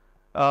this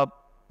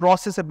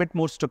process a bit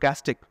more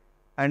stochastic,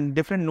 and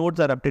different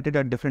nodes are updated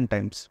at different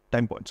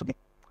time points. Okay.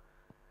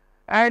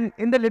 And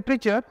in the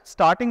literature,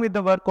 starting with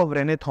the work of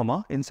René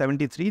Thomas in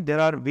 73, there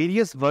are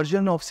various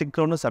versions of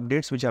synchronous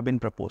updates which have been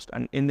proposed.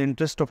 And in the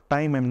interest of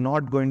time, I'm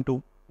not going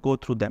to go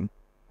through them,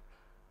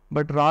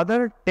 but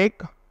rather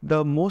take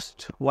the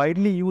most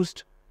widely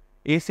used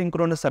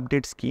asynchronous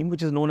update scheme,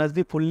 which is known as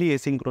the fully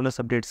asynchronous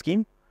update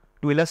scheme,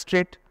 to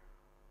illustrate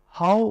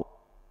how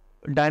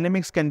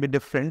dynamics can be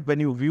different when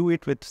you view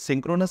it with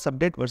synchronous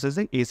update versus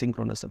the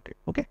asynchronous update.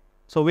 Okay.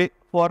 So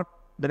for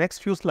the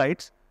next few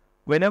slides,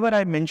 whenever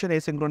I mention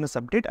asynchronous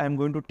update, I am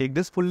going to take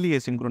this fully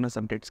asynchronous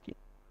update scheme.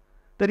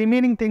 The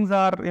remaining things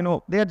are,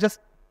 they are just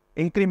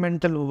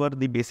incremental over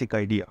the basic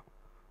idea,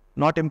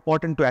 not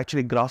important to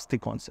actually grasp the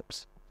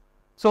concepts.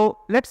 So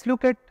let's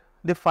look at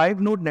the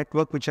 5-node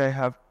network which I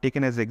have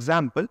taken as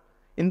example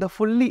in the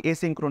fully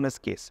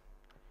asynchronous case.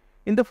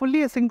 In the fully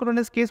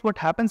asynchronous case, what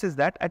happens is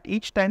that at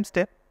each time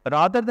step,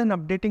 rather than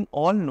updating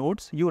all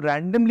nodes, you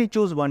randomly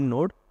choose one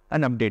node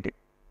and update it.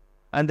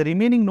 And the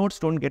remaining nodes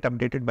don't get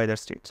updated by their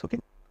states, okay?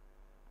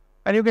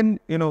 And you can,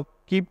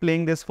 keep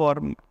playing this for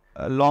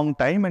a long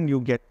time and you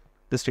get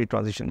the state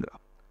transition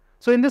graph.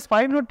 So in this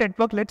 5-node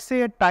network, let's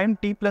say at time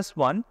t plus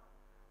 1,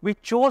 we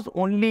chose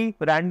only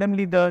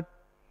randomly the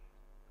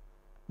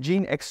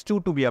gene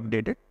x2 to be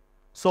updated.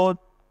 So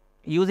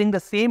using the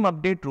same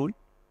update rule,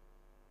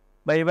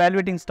 by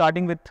evaluating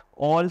starting with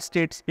all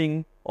genes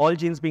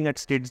being at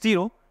state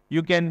 0,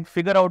 you can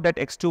figure out that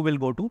x2 will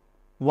go to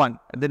 1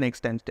 at the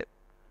next time step.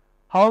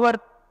 However,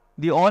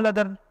 the all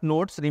other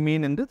nodes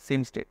remain in the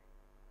same state.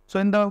 So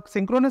in the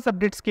synchronous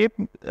update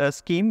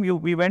scheme,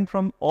 we went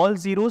from all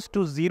zeros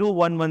to 0,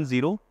 1, 1,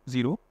 0,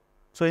 0.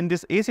 So in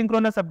this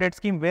asynchronous update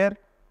scheme, where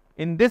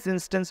in this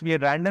instance we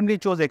randomly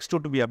chose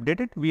x2 to be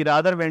updated, we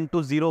rather went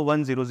to 0,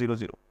 1, 0, 0,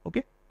 0.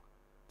 Okay.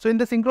 So in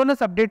the synchronous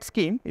update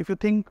scheme, if you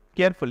think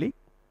carefully,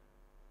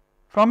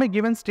 from a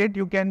given state,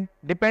 you can,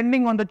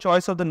 depending on the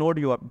choice of the node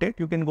you update,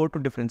 you can go to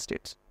different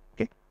states.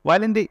 Okay.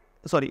 While in the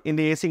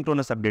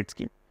asynchronous update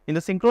scheme. In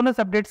the synchronous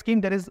update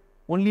scheme, there is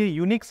only a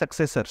unique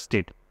successor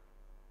state,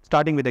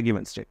 starting with a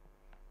given state.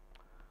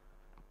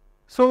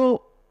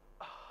 So,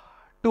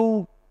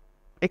 to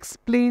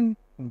explain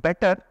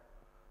better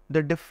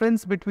the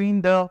difference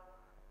between the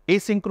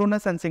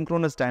asynchronous and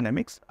synchronous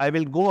dynamics, I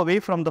will go away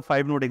from the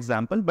 5-node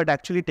example, but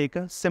actually take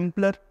a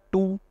simpler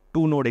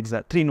 3-node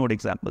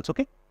examples,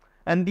 okay?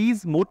 And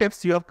these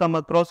motifs you have come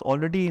across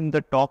already in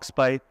the talks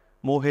by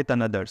Mohit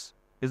and others.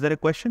 Is there a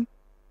question?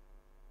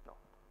 No.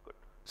 Good.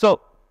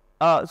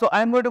 So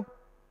I'm going to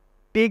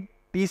take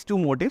these two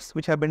motifs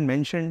which have been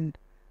mentioned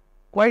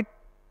quite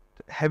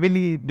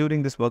heavily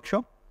during this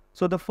workshop.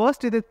 So the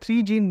first is a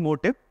 3-gene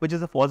motif, which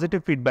is a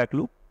positive feedback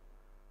loop.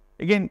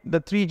 Again, the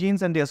 3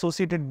 genes and the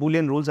associated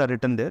Boolean rules are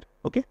written there,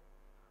 okay?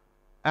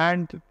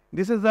 And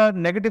this is a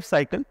negative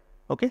cycle,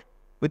 okay,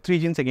 with 3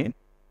 genes again,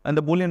 and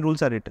the Boolean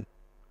rules are written.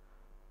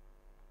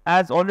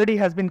 As already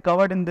has been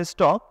covered in this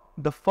talk,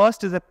 the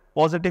first is a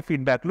positive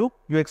feedback loop.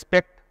 You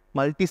expect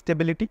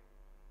multi-stability.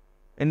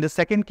 In the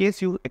second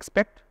case, you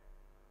expect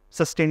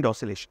sustained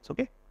oscillations,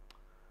 okay?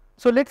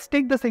 So let's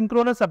take the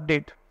synchronous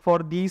update for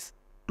these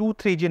 2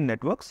 3-gene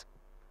networks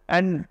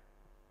and,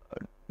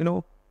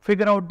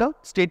 figure out the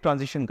state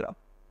transition graph.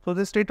 So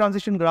the state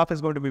transition graph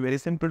is going to be very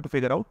simple to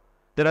figure out.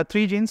 There are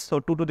 3 genes, so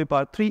 2 to the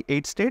power 3,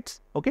 8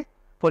 states, okay?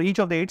 For each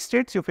of the 8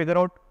 states, you figure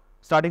out,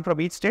 starting from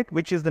each state,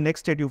 which is the next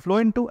state you flow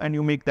into, and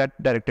you make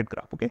that directed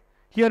graph, okay?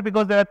 Here,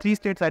 because there are 3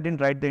 states, I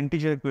didn't write the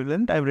integer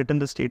equivalent, I've written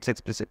the states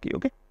explicitly,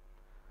 okay?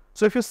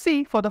 So if you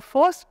see, for the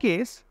first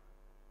case,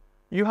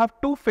 you have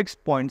 2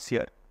 fixed points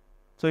here.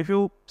 So if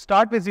you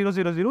start with 0,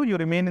 0, 0, you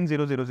remain in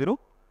 0, 0, 0.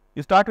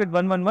 You start with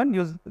 1, 1, 1,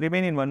 you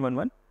remain in 1, 1,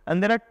 1.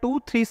 And there are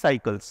 2, 3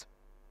 cycles,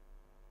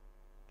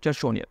 which are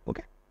shown here,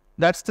 okay?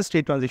 That's the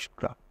state transition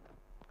graph.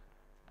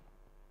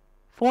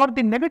 For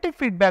the negative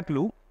feedback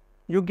loop,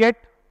 you get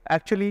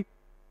actually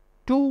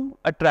 2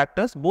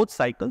 attractors, both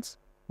cycles,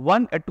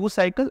 one a 2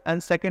 cycle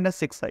and second a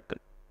 6 cycle.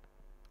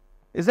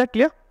 Is that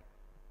clear?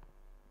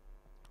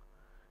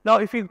 Now,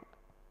 if you,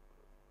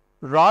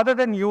 rather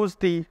than use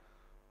the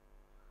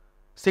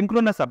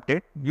synchronous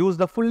update, use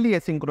the fully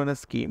asynchronous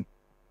scheme,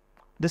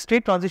 the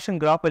state transition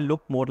graph will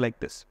look more like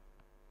this.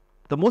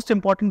 The most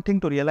important thing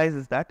to realize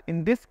is that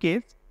in this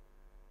case,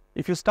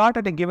 if you start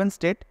at a given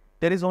state,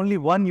 there is only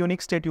one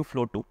unique state you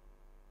flow to.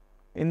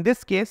 In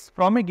this case,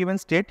 from a given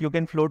state, you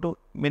can flow to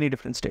many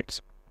different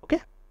states,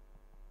 okay?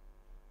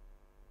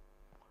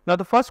 Now,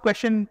 the first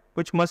question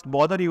which must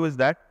bother you is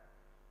that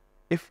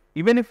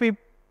even if we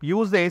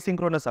use the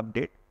asynchronous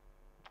update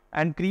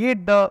and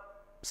create the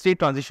state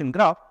transition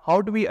graph,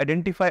 how do we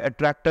identify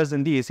attractors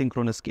in the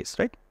asynchronous case,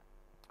 right?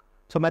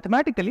 So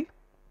mathematically,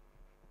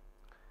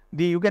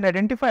 you can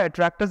identify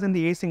attractors in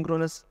the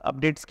asynchronous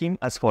update scheme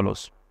as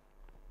follows.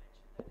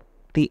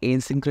 The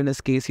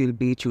asynchronous case, you'll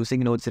be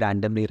choosing nodes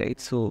randomly, right?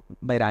 So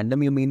by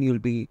random, you mean you'll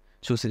be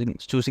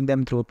choosing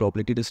them through a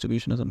probability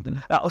distribution or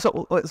something?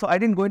 So I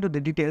didn't go into the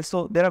details.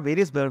 So there are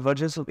various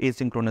versions of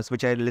asynchronous,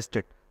 which I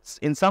listed.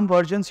 In some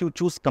versions, you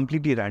choose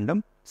completely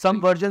random. Some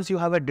versions, you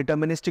have a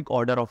deterministic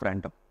order of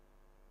random.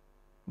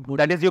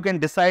 That is, you can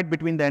decide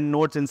between the n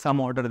nodes in some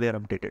order they are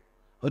updated.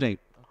 Right.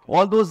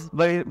 All those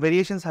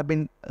variations have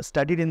been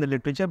studied in the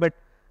literature, but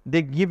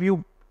they give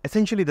you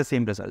essentially the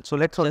same result. So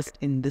let's just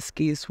in this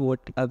case, what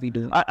are we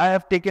doing? I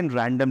have taken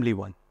randomly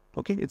one.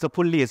 Okay, it's a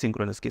fully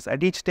asynchronous case.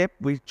 At each step,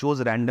 we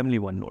chose randomly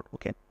one node.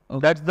 Okay,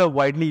 that's the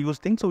widely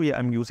used thing. So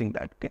I'm using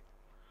that. Okay.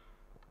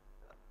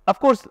 Of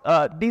course,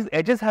 these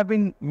edges have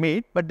been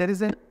made, but there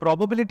is a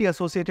probability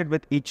associated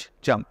with each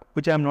jump,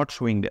 which I am not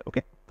showing there.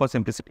 Okay, for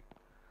simplicity.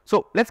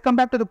 So let's come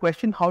back to the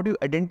question: how do you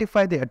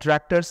identify the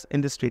attractors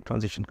in the state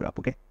transition graph?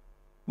 Okay,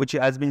 which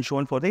has been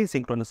shown for the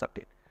asynchronous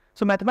update.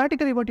 So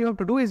mathematically, what you have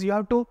to do is you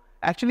have to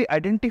actually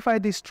identify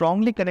the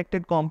strongly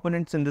connected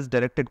components in this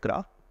directed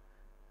graph,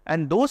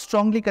 and those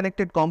strongly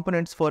connected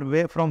components from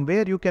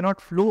where you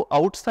cannot flow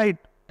outside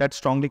that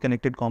strongly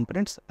connected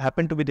components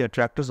happen to be the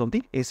attractors of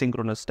the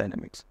asynchronous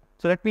dynamics.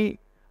 So let me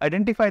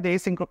identify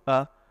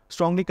the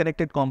strongly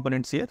connected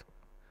components here.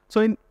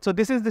 So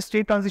this is the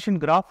state transition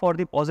graph for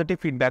the positive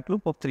feedback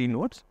loop of 3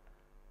 nodes.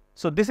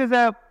 So this is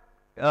a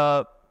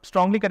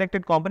strongly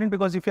connected component,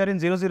 because if you are in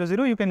 0, 0,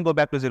 0, you can go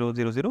back to 0,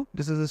 0, 0.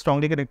 This is a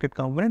strongly connected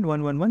component,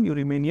 1, 1, 1, you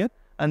remain here.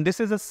 And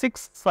this is a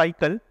 6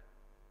 cycle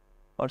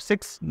or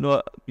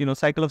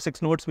cycle of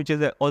 6 nodes, which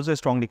is also a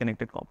strongly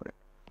connected component.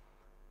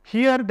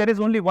 Here, there is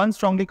only one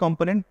strongly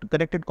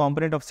connected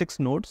component of 6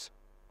 nodes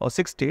or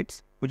 6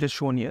 states, which is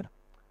shown here.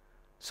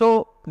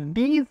 So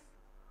these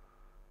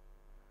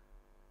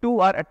two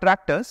are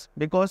attractors,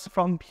 because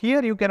from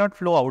here you cannot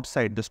flow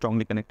outside the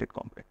strongly connected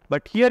component.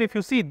 But here, if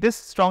you see, this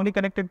strongly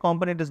connected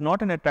component is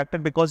not an attractor,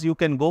 because you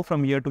can go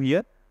from here to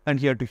here and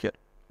here to here.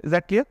 Is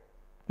that clear?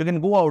 You can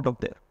go out of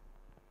there.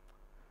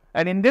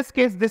 And in this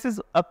case, this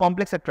is a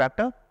complex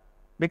attractor,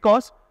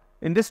 because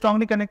in this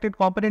strongly connected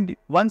component,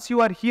 once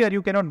you are here,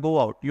 you cannot go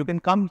out. You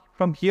can come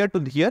from here to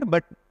here,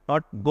 but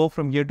not go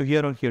from here to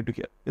here or here to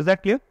here. Is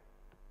that clear?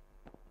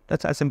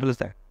 That's as simple as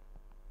that.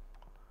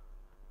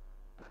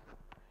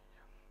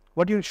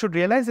 What you should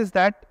realize is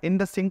that in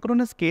the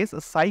synchronous case,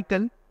 a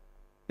cycle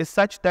is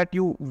such that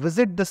you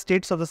visit the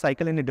states of the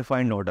cycle in a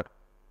defined order.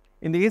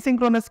 In the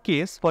asynchronous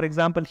case, for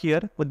example,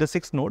 here with the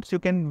 6 nodes, you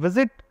can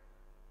visit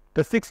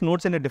the 6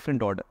 nodes in a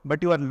different order,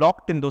 but you are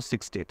locked in those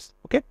 6 states.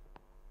 Okay.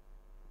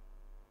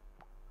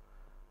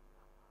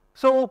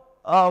 So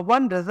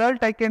one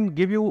result I can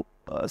give you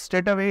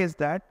straight away is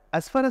that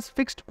as far as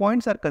fixed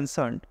points are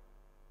concerned,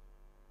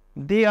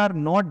 they are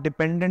not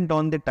dependent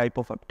on the type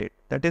of update.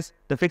 That is,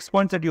 the fixed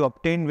points that you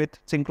obtain with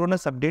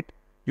synchronous update,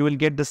 you will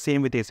get the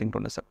same with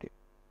asynchronous update.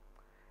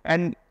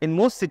 And in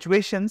most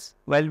situations,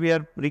 while we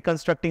are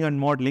reconstructing and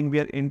modeling, we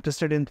are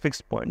interested in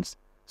fixed points.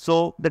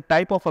 So the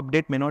type of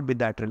update may not be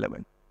that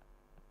relevant.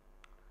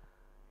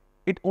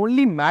 It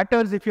only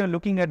matters if you are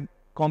looking at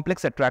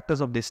complex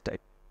attractors of this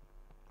type.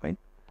 Right?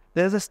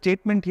 There is a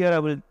statement here I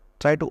will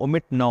try to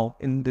omit now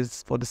in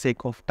this for the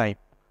sake of time,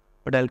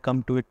 but I'll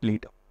come to it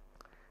later.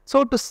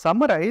 So to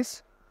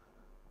summarize,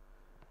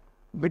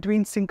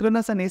 between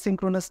synchronous and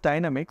asynchronous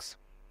dynamics,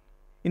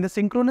 in the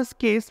synchronous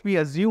case, we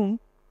assume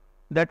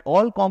that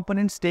all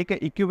components take an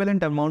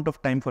equivalent amount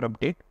of time for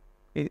update.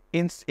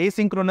 In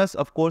asynchronous,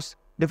 of course,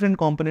 different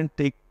components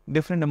take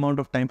different amount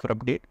of time for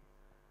update.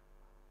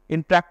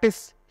 In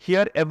practice,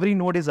 here every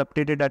node is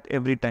updated at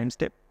every time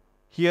step.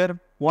 Here,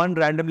 one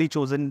randomly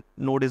chosen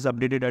node is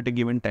updated at a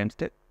given time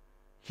step.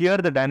 Here,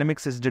 the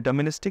dynamics is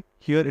deterministic.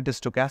 Here, it is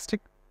stochastic.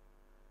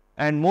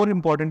 And more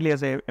importantly,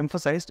 as I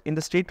emphasized, in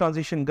the state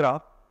transition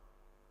graph,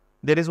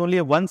 there is only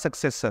one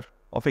successor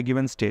of a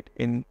given state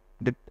in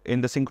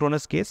the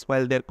synchronous case,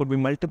 while there could be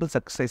multiple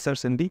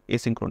successors in the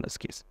asynchronous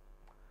case.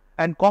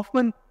 And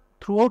Kaufman,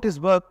 throughout his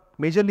work,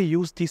 majorly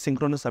used the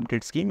synchronous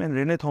update scheme, and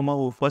René Thomas,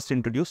 who first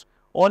introduced,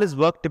 all his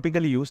work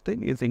typically used the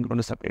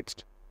asynchronous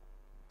updates.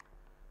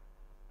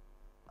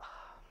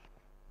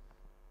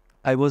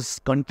 I was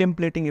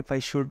contemplating if I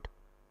should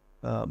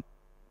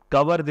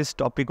cover this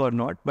topic or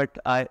not, but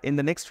in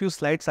the next few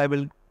slides, I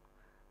will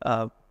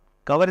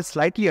cover a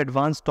slightly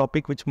advanced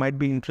topic which might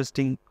be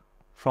interesting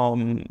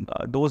from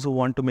those who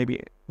want to maybe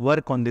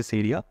work on this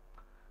area.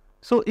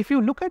 So if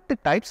you look at the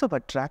types of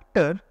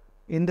attractor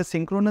in the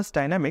synchronous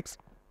dynamics,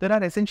 there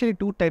are essentially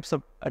 2 types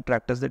of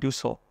attractors that you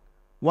saw.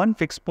 One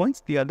fixed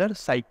points, the other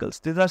cycles.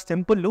 These are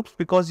simple loops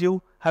because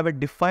you have a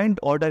defined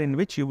order in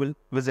which you will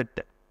visit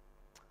them.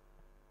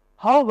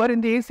 However,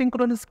 in the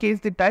asynchronous case,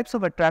 the types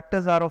of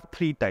attractors are of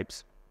 3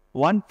 types.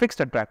 One, fixed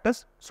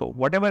attractors. So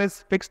whatever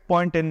is fixed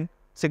point in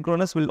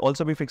synchronous will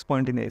also be fixed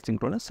point in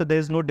asynchronous. So there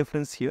is no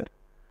difference here.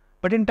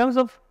 But in terms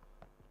of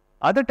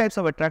other types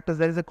of attractors,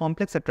 there is a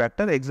complex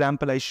attractor.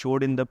 Example I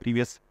showed in the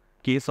previous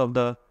case of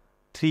the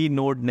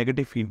 3-node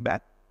negative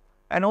feedback,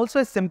 and also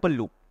a simple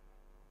loop.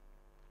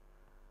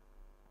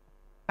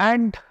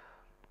 And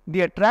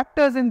the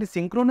attractors in the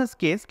synchronous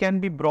case can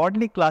be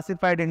broadly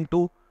classified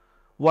into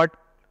what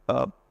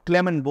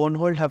Clem and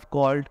Bornhold have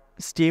called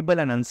stable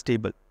and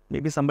unstable.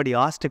 Maybe somebody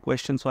asked a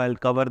question, so I'll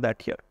cover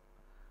that here.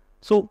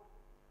 So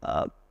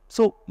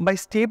by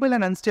stable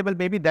and unstable,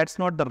 maybe that's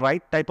not the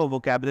right type of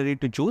vocabulary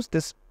to choose.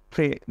 This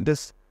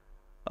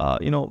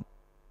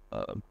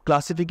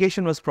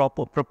classification was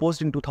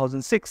proposed in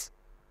 2006.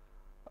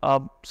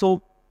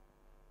 So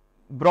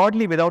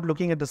broadly, without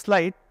looking at the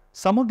slide,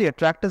 some of the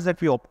attractors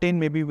that we obtain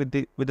maybe with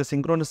the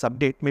synchronous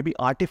update may be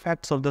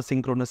artifacts of the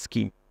synchronous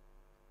scheme.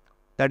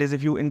 That is,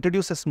 if you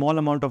introduce a small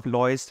amount of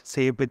noise,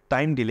 say with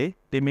time delay,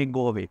 they may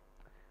go away.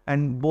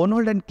 And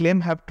Bornhold and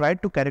Clem have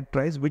tried to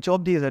characterize which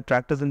of these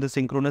attractors in the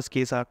synchronous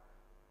case are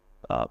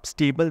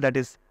stable, that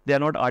is, they are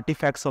not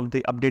artifacts of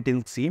the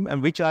updating scheme,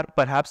 and which are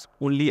perhaps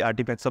only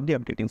artifacts of the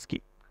updating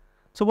scheme.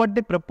 So what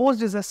they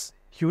proposed is a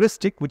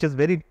heuristic which is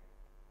very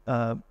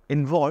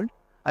involved.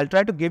 I'll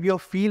try to give you a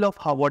feel of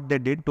what they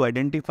did to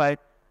identify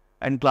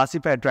and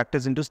classify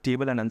attractors into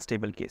stable and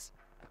unstable case.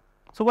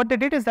 So what they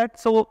did is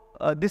that,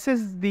 this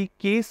is the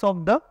case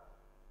of the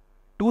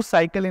 2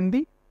 cycle in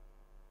the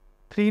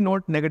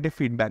 3-node negative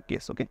feedback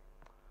case, okay.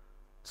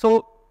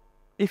 So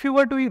if you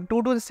were to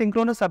do the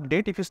synchronous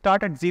update, if you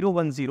start at 0,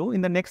 1, 0, in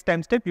the next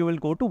time step, you will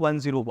go to 1,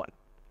 0, 1.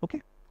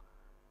 Okay.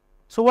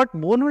 So what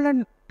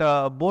Bornold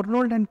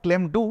and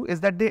Clem do is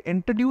that they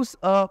introduce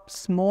a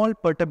small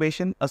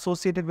perturbation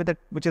associated with it,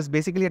 which is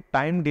basically a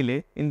time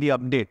delay in the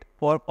update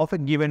of a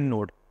given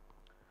node.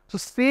 So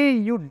say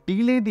you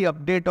delay the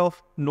update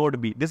of node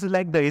B. This is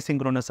like the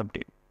asynchronous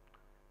update.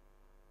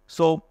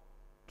 So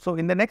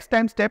in the next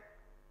time step,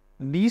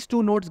 these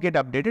two nodes get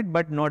updated,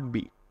 but not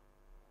B.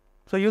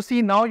 So you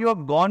see now you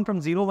have gone from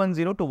 0, 1,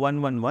 0 to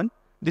 1, 1, 1.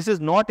 This is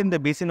not in the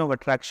basin of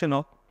attraction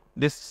of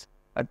this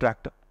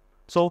attractor.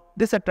 So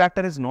this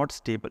attractor is not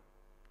stable.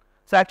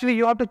 So actually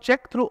you have to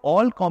check through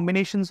all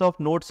combinations of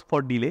nodes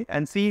for delay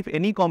and see if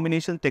any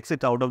combination takes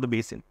it out of the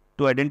basin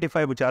to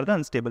identify which are the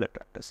unstable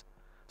attractors.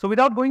 So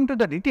without going to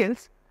the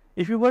details,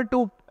 if you were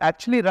to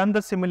actually run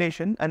the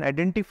simulation and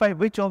identify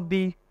which of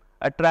the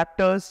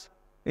attractors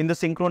in the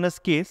synchronous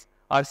case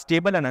are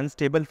stable and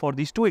unstable for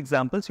these two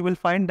examples, you will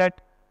find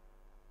that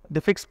the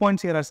fixed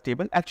points here are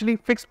stable. Actually,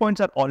 fixed points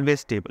are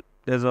always stable.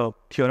 There's a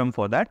theorem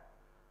for that.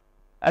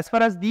 As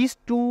far as these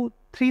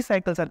 3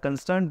 cycles are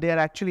concerned, they are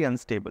actually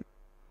unstable.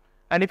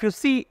 And if you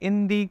see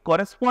in the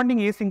corresponding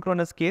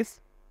asynchronous case,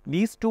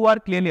 these 2 are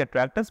clearly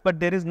attractors, but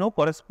there is no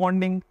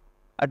corresponding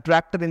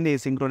attractor in the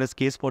asynchronous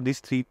case for these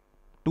 3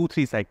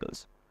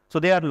 cycles. So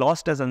they are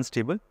lost as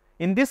unstable.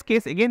 In this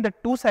case, again, the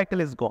 2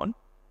 cycle is gone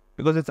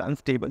because it's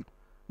unstable.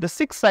 The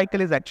 6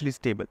 cycle is actually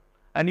stable.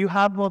 And you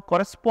have a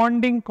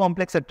corresponding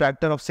complex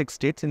attractor of 6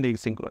 states in the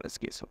asynchronous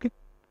case. Okay.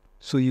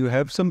 So you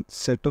have some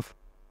set of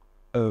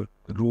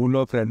rule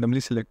of randomly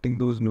selecting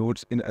those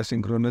nodes in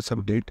asynchronous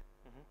update.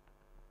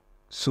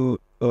 So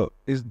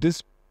is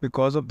this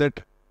because of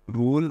that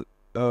rule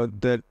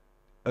that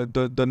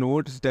the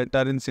nodes that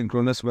are in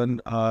synchronous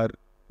one are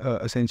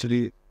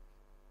essentially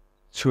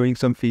showing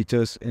some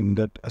features in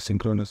that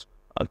asynchronous?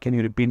 Can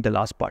you repeat the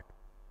last part?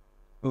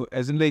 Oh,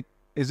 as in like,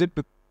 is it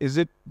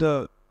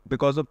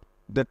because of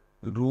that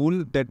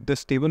rule that the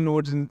stable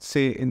nodes in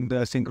the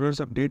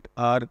asynchronous update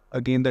are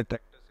again the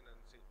attractors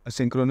in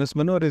asynchronous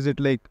one, or is it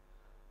like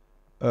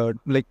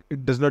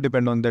it does not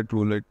depend on that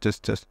rule, it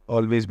just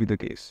always be the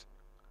case?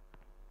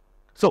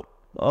 So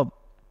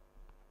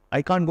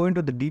I can't go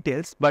into the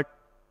details, but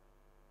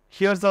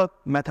here's a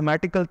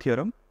mathematical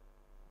theorem.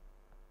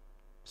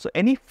 So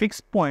any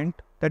fixed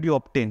point that you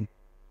obtain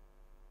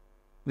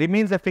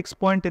remains a fixed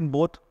point in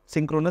both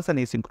synchronous and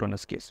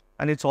asynchronous case,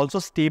 and it's also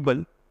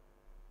stable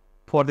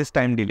for this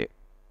time delay.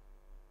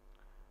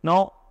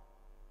 Now,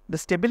 the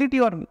stability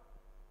or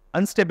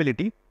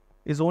instability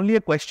is only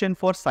a question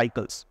for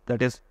cycles.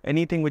 That is,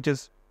 anything which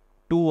is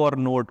 2 or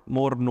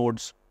more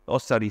nodes, or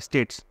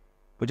states,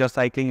 which are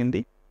cycling in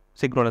the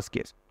synchronous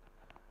case.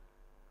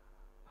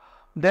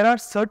 There are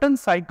certain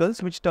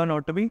cycles which turn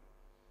out to be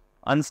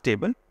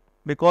unstable,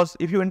 because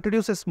if you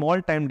introduce a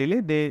small time delay,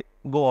 they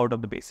go out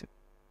of the basin.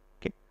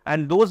 Okay,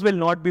 and those will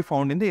not be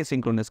found in the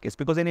asynchronous case,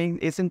 because in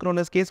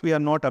asynchronous case we are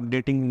not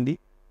updating in the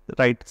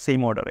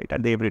same order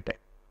at every time.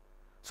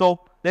 So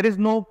there is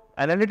no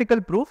analytical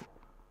proof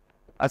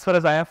as far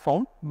as I have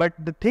found, but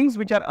the things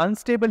which are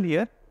unstable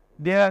here,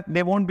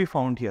 they won't be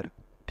found here.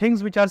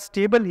 Things which are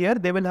stable here,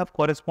 they will have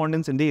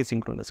correspondence in the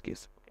asynchronous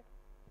case.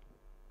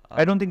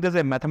 I don't think there's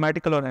a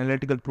mathematical or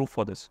analytical proof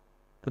for this.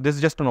 So this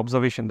is just an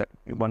observation that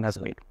one has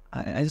made.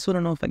 I just want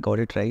to know if I got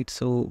it right.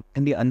 So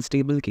in the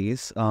unstable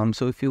case,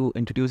 so if you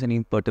introduce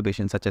any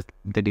perturbation such as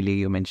the delay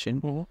you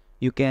mentioned,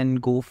 you can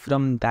go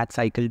from that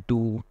cycle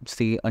to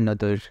say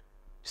another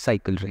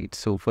cycle, right?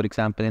 So for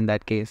example, in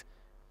that case.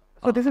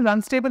 So this is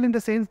unstable in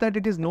the sense that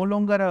it is no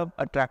longer a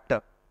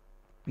attractor.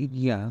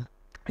 Yeah.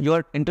 You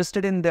are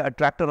interested in the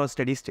attractor or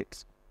steady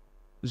states.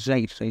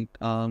 Right.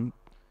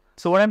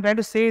 So what I'm trying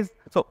to say is,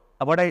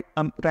 what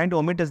I'm trying to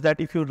omit is that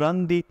if you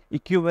run the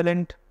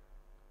equivalent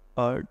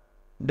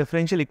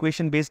differential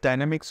equation based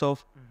dynamics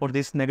for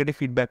this negative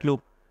feedback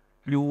loop,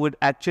 you would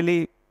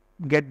actually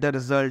get the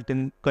result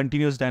in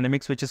continuous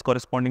dynamics, which is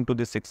corresponding to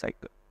this 6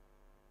 cycle.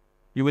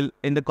 You will,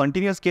 in the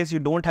continuous case, you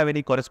don't have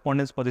any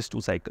correspondence for this 2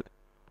 cycle.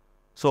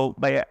 So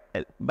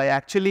by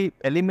actually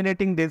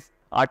eliminating these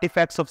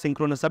artifacts of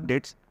synchronous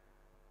updates,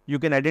 you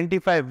can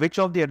identify which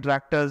of the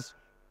attractors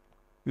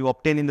you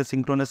obtain in the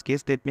synchronous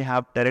case that may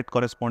have direct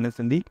correspondence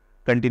in the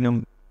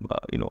continuum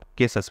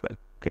case as well.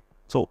 Okay,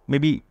 so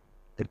maybe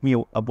let me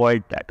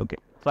avoid that. Okay,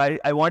 so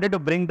I wanted to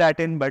bring that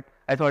in, but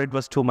I thought it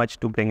was too much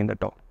to bring in the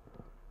talk.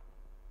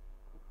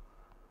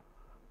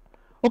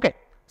 Okay,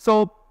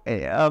 so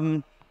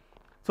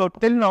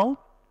till now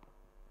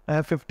I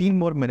have 15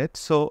 more minutes,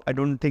 so I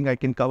don't think I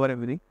can cover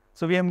everything.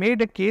 So we have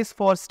made a case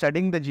for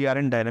studying the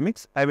GRN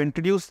dynamics. I've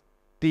introduced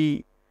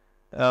the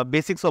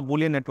basics of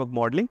Boolean network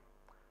modeling,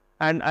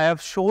 and I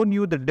have shown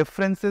you the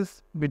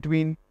differences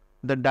between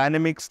the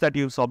dynamics that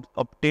you've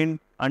obtained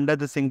under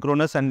the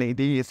synchronous and the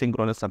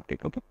asynchronous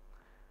update. Okay,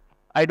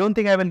 I don't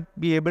think I will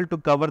be able to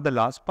cover the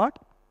last part.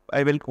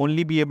 I will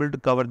only be able to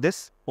cover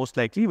this most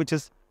likely, which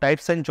is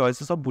types and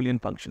choices of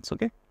Boolean functions.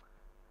 Okay,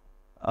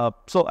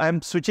 so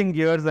I'm switching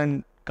gears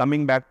and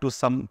coming back to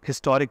some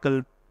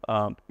historical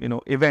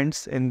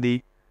events in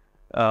the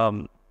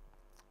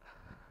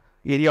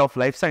area of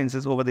life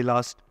sciences over the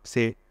last,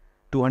 say,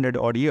 200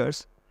 odd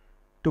years.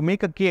 to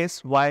make a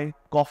case why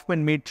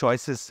Kaufman made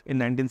choices in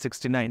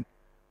 1969,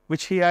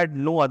 which he had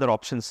no other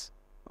options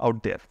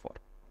out there for.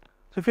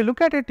 So if you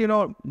look at it,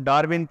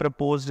 Darwin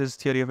proposed his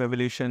theory of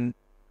evolution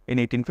in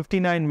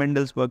 1859,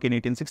 Mendel's work in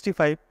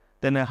 1865,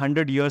 then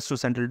 100 years to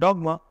central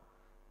dogma.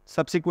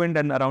 Subsequent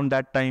and around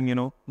that time,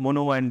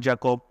 Monod and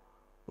Jacob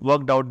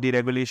worked out the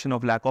regulation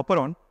of lac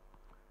operon.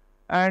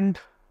 And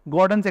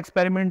Gordon's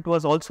experiment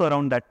was also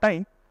around that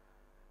time.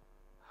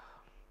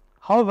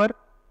 However,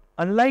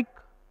 unlike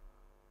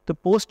the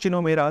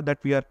post-genome era that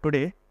we are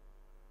today,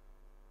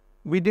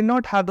 we did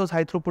not have those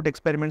high-throughput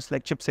experiments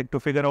like ChIP-seq to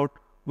figure out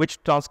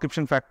which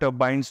transcription factor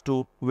binds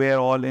to where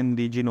all in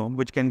the genome,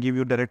 which can give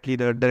you directly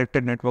the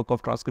directed network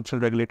of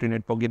transcriptional regulatory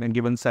network in a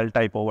given cell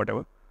type or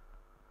whatever,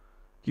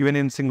 even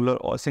in single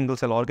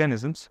cell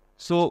organisms.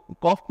 So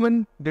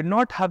Kaufman did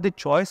not have the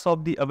choice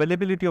of the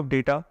availability of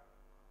data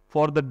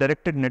for the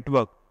directed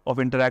network of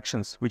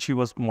interactions which he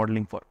was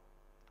modeling for.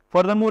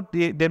 Furthermore,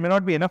 there may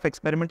not be enough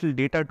experimental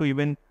data to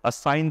even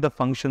assign the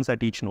functions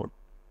at each node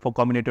for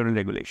combinatorial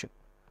regulation.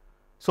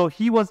 So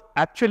he was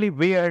actually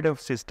way ahead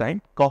of his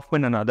time,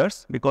 Kaufman and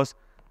others, because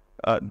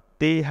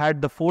they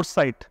had the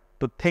foresight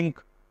to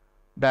think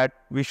that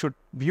we should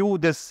view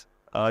this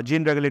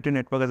gene regulatory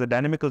network as a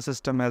dynamical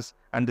system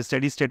and the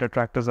steady state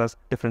attractors as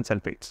different cell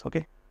fates.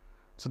 Okay,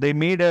 so they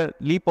made a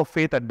leap of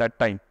faith at that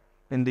time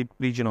in the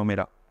pre-genome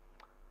era.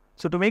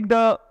 So to make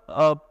the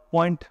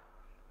point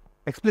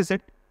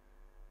explicit,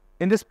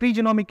 in this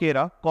pre-genomic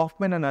era,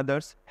 Kaufman and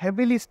others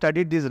heavily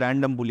studied these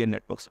random Boolean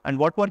networks. And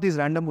what were these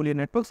random Boolean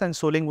networks? And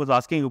Soling was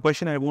asking a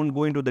question. I won't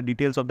go into the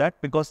details of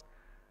that because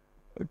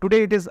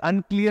today it is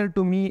unclear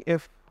to me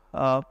if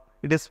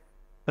it is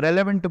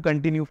relevant to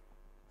continue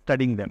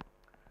studying them.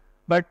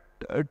 But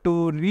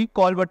to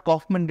recall what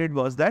Kaufman did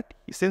was that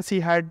since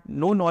he had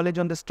no knowledge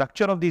on the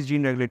structure of these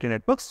gene regulatory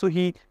networks, so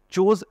he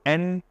chose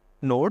n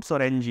nodes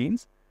or n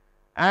genes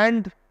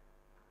and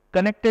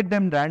connected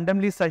them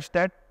randomly such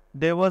that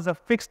there was a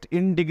fixed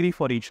in degree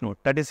for each node.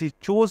 That is, he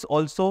chose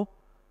also,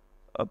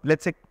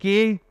 let's say,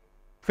 k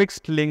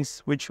fixed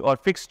links or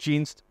fixed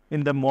genes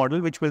in the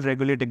model which will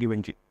regulate a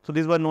given gene. So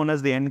these were known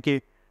as the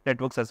NK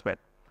networks as well.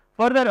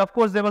 Further, of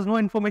course, there was no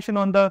information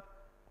on the,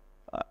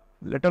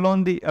 let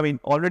alone the,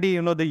 already,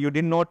 you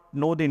did not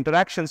know the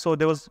interaction, so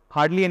there was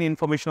hardly any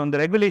information on the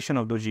regulation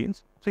of those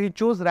genes. So he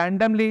chose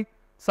randomly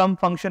some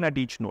function at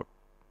each node,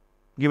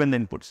 given the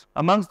inputs,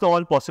 amongst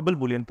all possible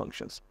Boolean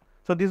functions.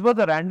 So these were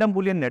the random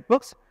Boolean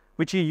networks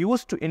which he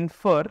used to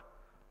infer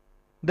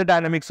the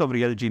dynamics of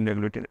real gene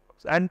regulatory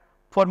networks. And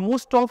for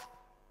most of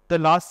the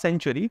last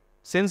century,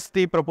 since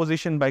the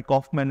proposition by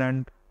Kaufman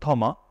and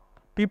Thoma,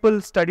 people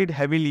studied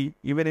heavily,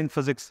 even in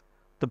physics,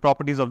 the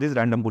properties of these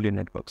random Boolean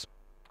networks.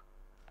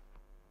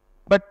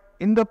 But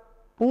in the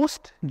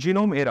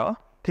post-genome era,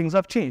 things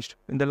have changed.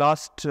 In the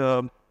last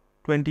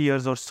 20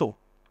 years or so,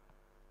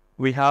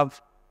 we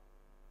have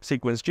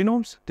sequence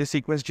genomes. The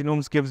sequence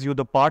genomes gives you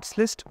the parts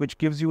list, which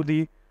gives you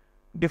the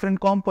different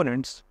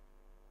components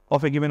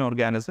of a given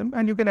organism,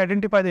 and you can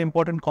identify the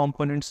important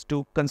components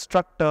to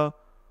construct a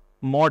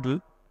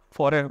model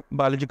for a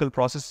biological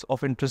process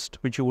of interest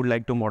which you would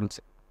like to model.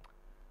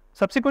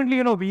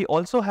 Subsequently, we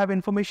also have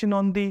information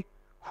on the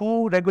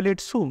who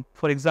regulates whom.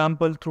 For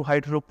example, through high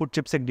throughput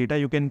ChIP-seq data,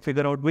 you can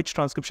figure out which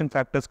transcription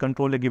factors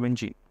control a given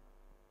gene.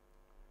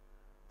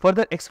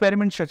 Further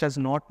experiments such as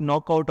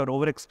knockout or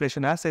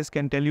overexpression assays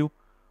can tell you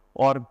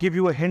or give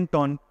you a hint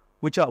on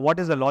what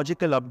is the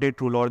logical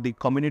update rule or the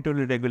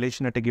combinatorial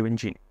regulation at a given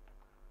gene,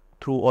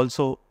 through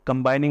also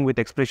combining with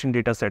expression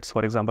data sets,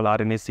 for example,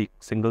 RNA-seq,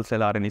 single-cell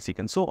RNA-seq,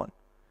 and so on.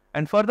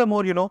 And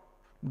furthermore,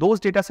 those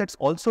data sets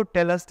also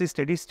tell us the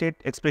steady-state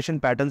expression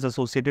patterns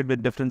associated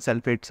with different cell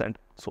fates and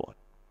so on.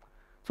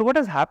 So what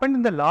has happened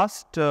in the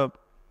last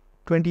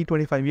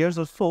 20-25 years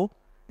or so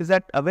is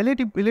that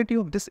availability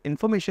of this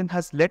information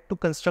has led to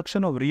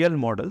construction of real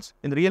models,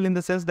 in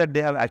the sense that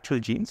they have actual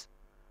genes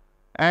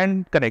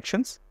and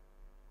connections,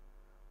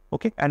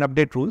 okay, and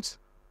update rules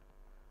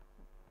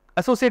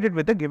associated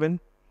with a given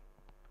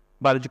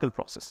biological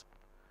process.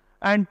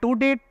 And to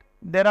date,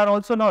 there are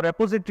also now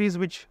repositories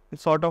which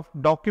sort of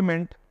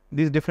document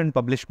these different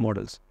published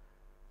models.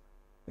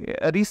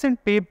 A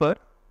recent paper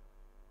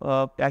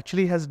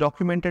actually has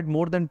documented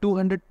more than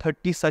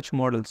 230 such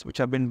models which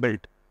have been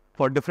built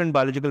for different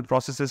biological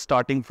processes,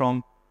 starting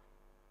from,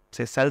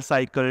 say, cell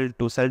cycle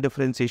to cell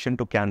differentiation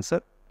to cancer.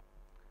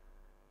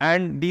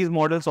 And these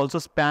models also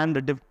span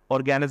the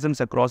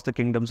organisms across the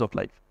kingdoms of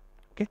life.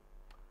 Okay,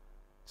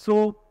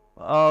 so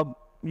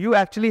you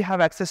actually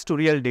have access to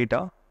real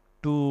data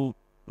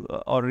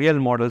or real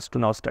models to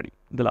now study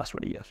in the last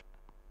 20 years.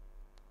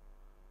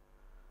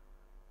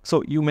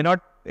 So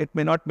it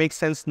may not make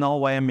sense now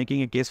why I'm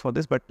making a case for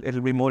this, but it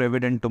will be more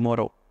evident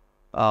tomorrow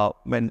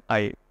when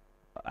I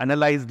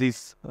analyze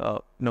this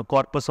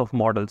corpus of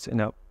models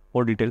in a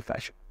more detailed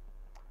fashion.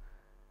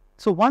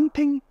 So one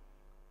thing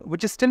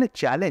which is still a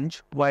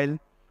challenge while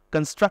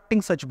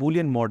constructing such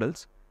Boolean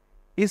models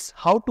is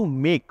how to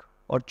make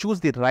or choose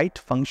the right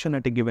function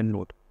at a given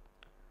node.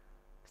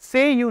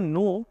 Say you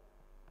know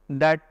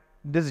that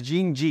this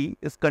gene G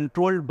is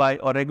controlled by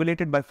or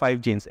regulated by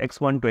 5 genes,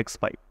 X1 to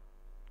X5.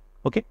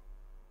 Okay?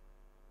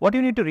 What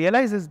you need to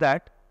realize is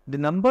that the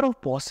number of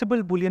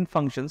possible Boolean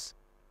functions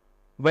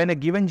when a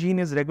given gene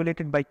is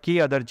regulated by k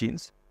other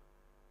genes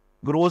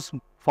grows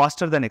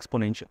faster than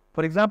exponential.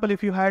 For example,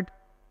 if you had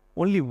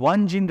only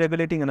one gene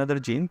regulating another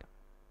gene,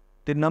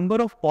 the number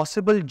of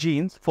possible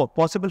genes for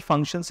possible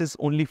functions is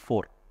only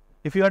 4.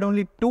 If you had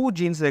only 2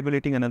 genes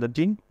regulating another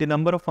gene, the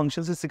number of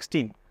functions is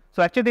 16.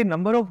 So actually the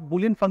number of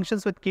Boolean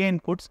functions with k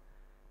inputs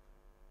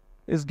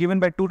is given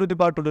by 2 to the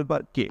power 2 to the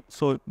power k.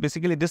 So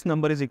basically this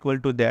number is equal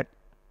to that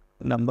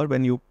number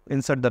when you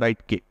insert the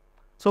right k.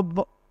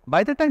 So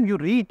by the time you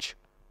reach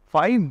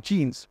 5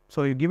 genes,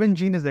 so a given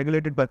gene is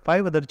regulated by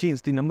 5 other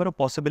genes, the number of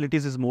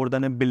possibilities is more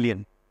than 1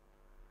 billion.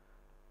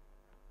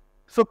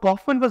 So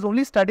Kaufman was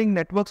only studying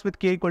networks with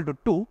k equal to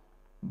 2,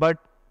 but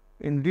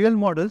in real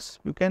models,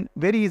 you can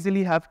very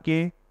easily have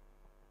k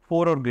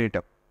 4 or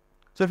greater.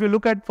 So if you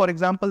look at, for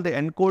example, the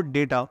encode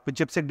data, the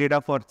chipset data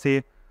for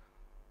say,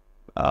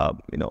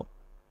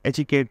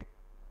 HEK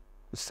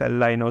cell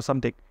line or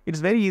something, it's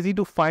very easy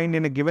to find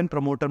in a given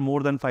promoter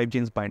more than 5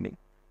 genes binding.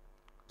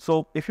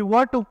 So if you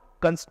were to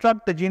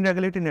construct the gene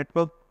regulated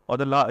network or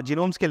the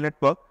genome scale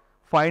network,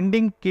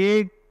 finding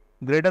k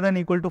greater than or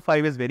equal to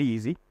 5 is very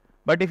easy.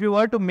 But if you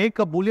were to make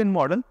a Boolean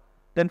model,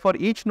 then for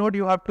each node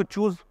you have to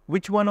choose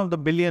which one of the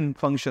billion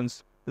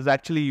functions is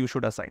actually you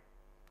should assign.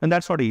 And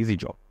that's not an easy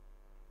job.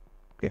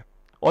 Okay.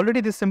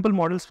 Already these simple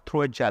models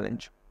throw a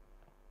challenge.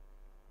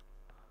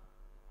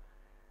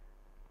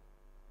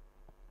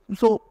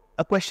 So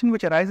a question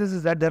which arises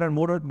is that there are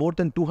more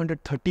than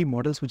 230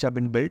 models which have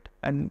been built,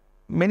 and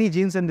many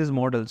genes in these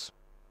models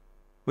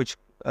which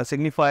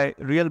signify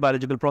real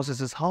biological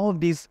processes. How have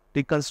these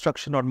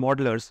reconstruction or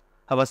modelers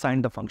have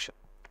assigned the function?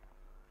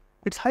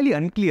 It's highly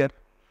unclear,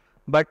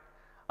 but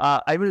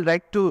I will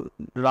like to,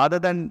 rather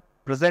than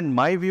present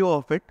my view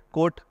of it,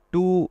 quote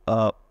two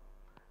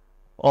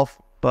of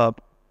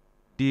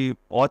the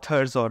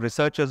authors or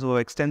researchers who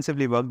have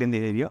extensively worked in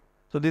the area.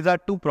 So these are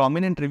 2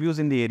 prominent reviews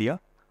in the area.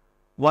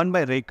 One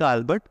by Rekha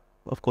Albert,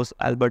 of course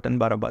Albert and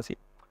Barabasi.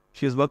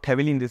 She has worked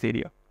heavily in this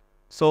area.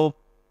 So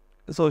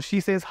she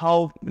says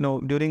how,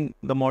 during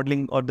the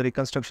modeling or the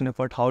reconstruction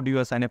effort, how do you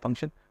assign a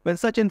function? When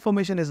such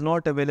information is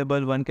not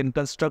available, one can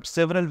construct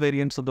several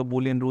variants of the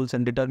Boolean rules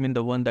and determine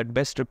the one that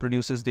best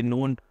reproduces the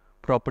known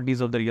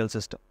properties of the real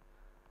system.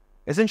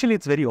 Essentially,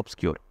 it's very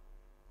obscure.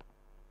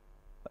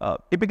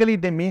 Typically,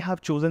 they may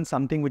have chosen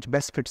something which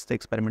best fits the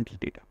experimental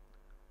data.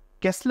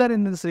 Kessler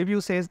in this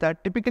review says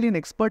that typically an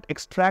expert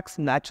extracts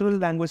natural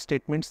language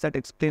statements that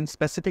explain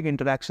specific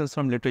interactions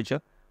from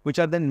literature, which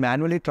are then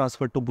manually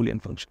transferred to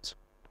Boolean functions.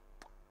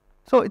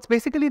 So it's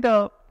basically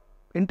the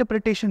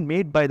interpretation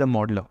made by the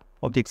modeler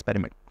of the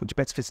experiment, which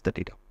best fits the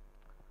data.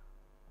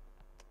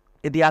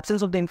 In the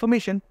absence of the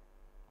information,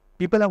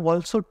 people have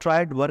also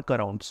tried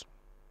workarounds.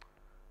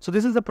 So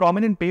this is a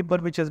prominent paper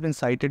which has been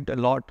cited a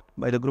lot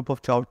by the group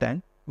of Chow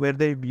Tang, where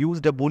they've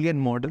used a Boolean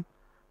model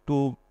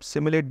to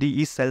simulate the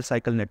yeast cell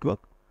cycle network.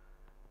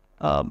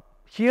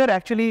 Here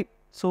actually,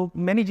 so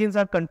many genes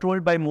are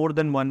controlled by more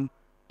than one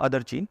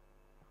other gene.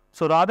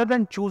 So rather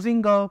than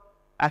choosing a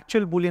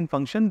actual Boolean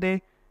function,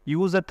 they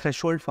use a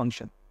threshold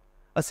function.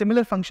 A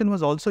similar function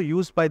was also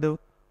used by the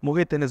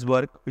Mohit in his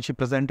work, which he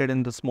presented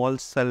in the small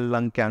cell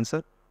lung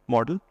cancer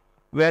model,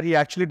 where he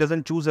actually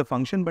doesn't choose a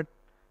function, but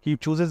he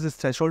chooses this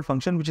threshold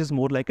function, which is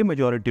more like a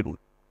majority rule.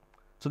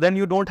 So then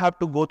you don't have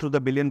to go through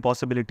the billion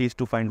possibilities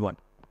to find one.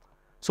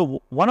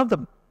 So one of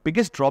the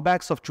biggest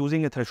drawbacks of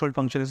choosing a threshold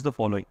function is the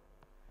following.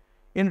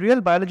 In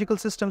real biological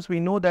systems, we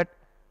know that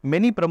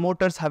many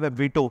promoters have a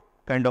veto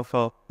kind of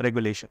a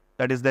regulation.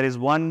 That is, there is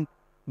one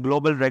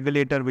global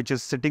regulator which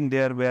is sitting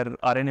there where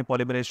RNA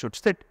polymerase should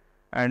sit,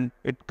 and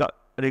it,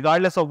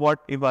 regardless of what,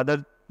 if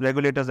other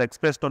regulators are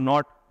expressed or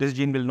not, this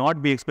gene will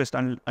not be expressed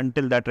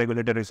until that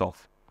regulator is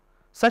off.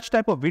 Such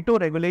type of veto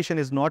regulation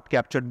is not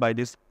captured by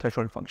these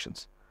threshold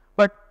functions.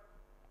 But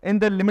in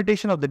the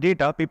limitation of the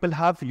data, people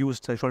have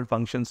used threshold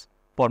functions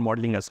for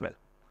modeling as well.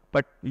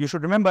 But you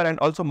should remember, and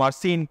also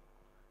Marcin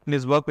in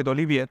his work with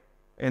Olivier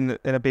in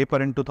a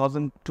paper in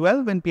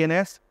 2012 in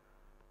PNAS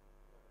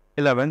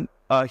 11,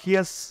 he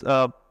has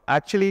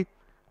actually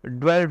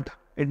delved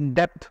in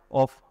depth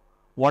of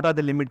what are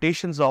the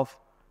limitations of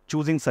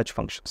choosing such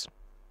functions.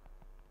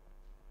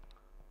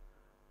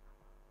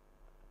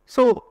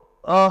 So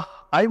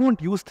I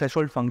won't use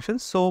threshold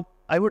functions. So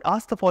I would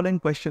ask the following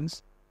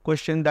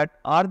question that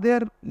are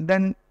there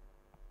then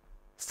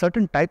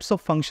certain types of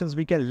functions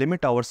we can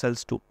limit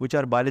ourselves to, which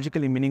are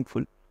biologically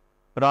meaningful,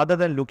 rather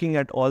than looking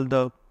at all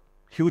the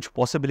huge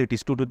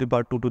possibilities 2 to the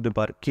power 2 to the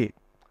power k,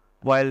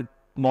 while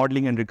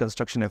modeling and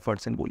reconstruction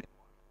efforts in Boolean.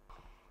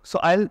 So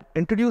I'll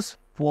introduce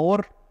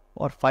 4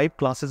 or 5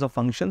 classes of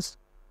functions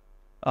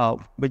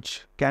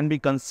which can be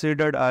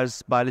considered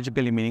as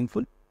biologically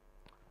meaningful.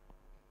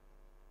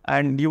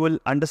 And you will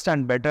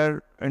understand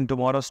better in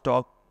tomorrow's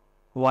talk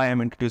why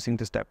I'm introducing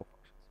this type of functions.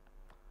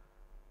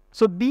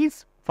 So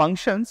these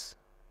functions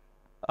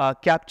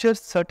capture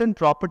certain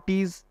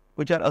properties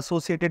which are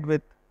associated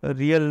with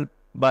real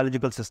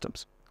biological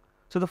systems.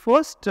 So the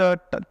first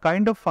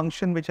kind of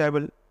function which I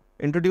will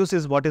introduce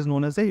is what is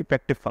known as a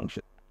effective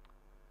function.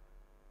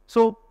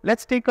 So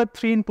let's take a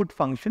 3-input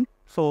function.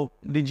 So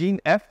the gene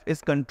F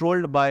is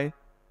controlled by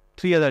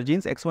 3 other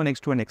genes, X1,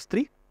 X2 and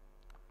X3.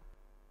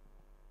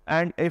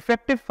 And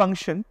effective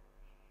function,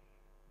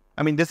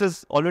 I mean, this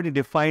is already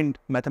defined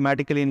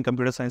mathematically in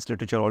computer science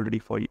literature already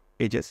for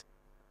ages.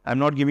 I'm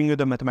not giving you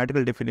the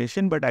mathematical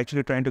definition, but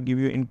actually trying to give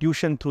you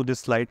intuition through this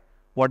slide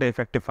what an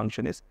effective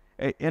function is.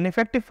 An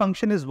effective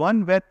function is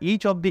one where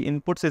each of the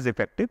inputs is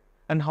effective.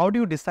 And how do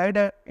you decide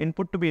an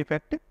input to be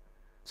effective?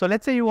 So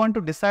let's say you want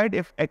to decide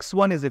if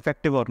X1 is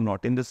effective or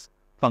not in this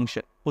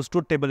function, whose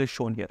truth table is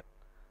shown here.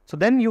 So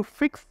then you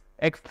fix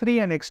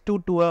X3 and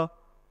X2 to a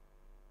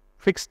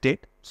fixed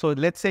state. So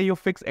let's say you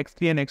fix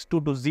X3 and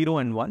X2 to 0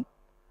 and 1,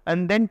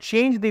 and then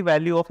change the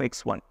value of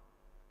X1.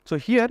 So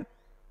here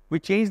we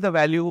change the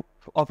value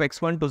of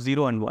X1 to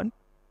 0 and 1.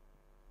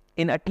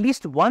 In at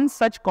least one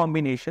such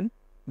combination,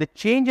 the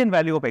change in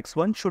value of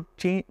X1 should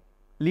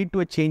lead to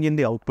a change in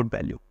the output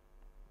value.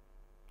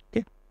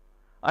 Okay.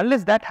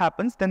 Unless that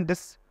happens, then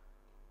this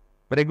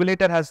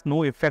regulator has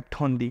no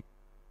effect on the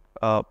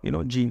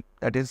gene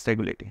that is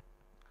regulating.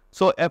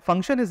 So a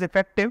function is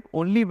effective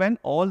only when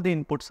all the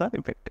inputs are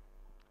effective.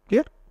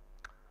 Clear?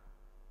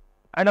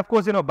 And of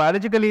course,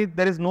 biologically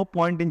there is no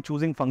point in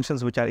choosing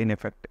functions which are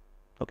ineffective.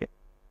 Okay.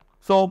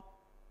 So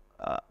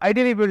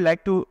ideally we would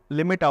like to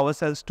limit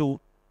ourselves to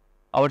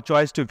our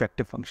choice to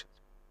effective functions.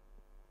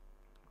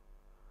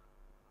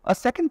 A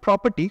second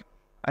property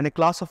and a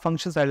class of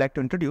functions I'd like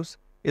to introduce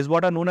is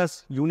what are known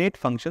as unate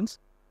functions.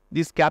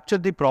 These capture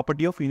the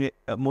property of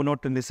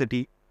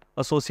monotonicity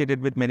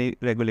associated with many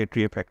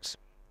regulatory effects.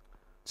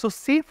 So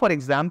say for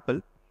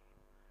example,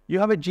 you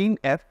have a gene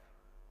F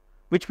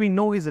which we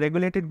know is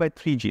regulated by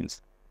 3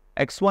 genes,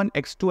 X1,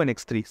 X2 and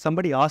X3.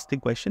 Somebody asked the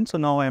question, so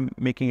now I am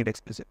making it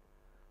explicit.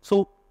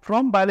 So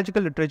from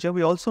biological literature,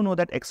 we also know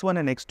that X1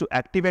 and X2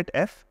 activate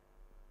F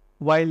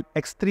while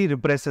X3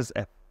 represses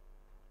F.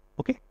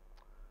 Okay.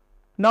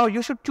 Now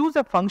you should choose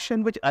a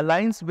function which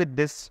aligns with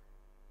this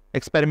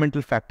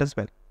experimental fact as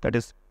well. That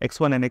is,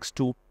 X1 and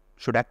X2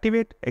 should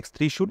activate,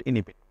 X3 should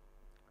inhibit.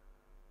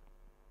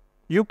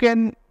 You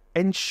can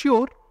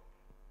ensure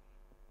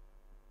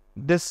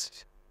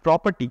this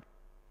property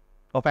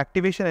of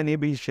activation and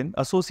inhibition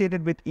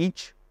associated with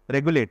each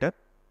regulator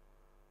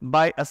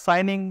by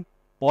assigning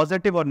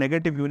positive or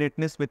negative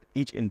uniqueness with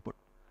each input.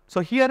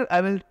 So here I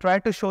will try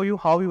to show you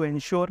how you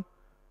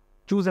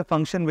choose a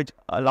function which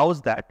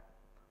allows that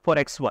for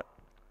X1.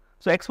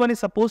 So X1 is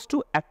supposed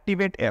to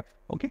activate F.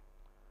 Okay.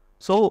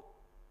 So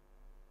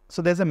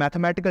there's a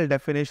mathematical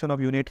definition of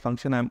unate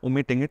function. I'm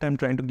omitting it. I'm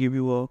trying to give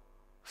you a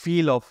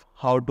feel of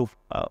how to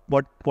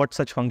what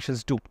such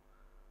functions do.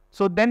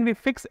 So then we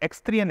fix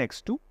X3 and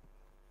X2.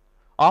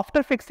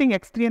 After fixing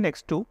X3 and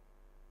X2,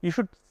 you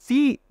should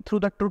see through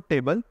the truth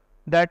table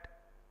that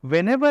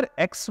whenever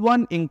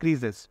X1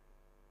 increases,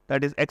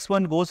 that is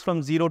X1 goes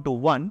from 0 to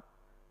 1,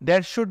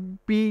 there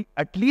should be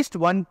at least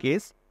one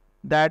case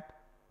that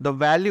the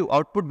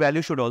output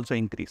value should also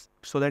increase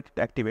so that it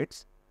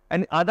activates.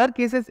 And in other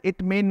cases,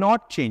 it may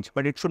not change,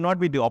 but it should not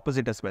be the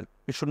opposite as well.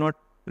 It should not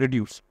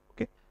reduce.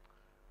 Okay.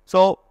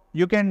 So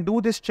you can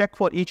do this check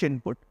for each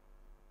input.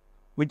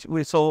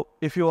 So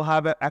if you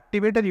have an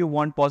activator, you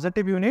want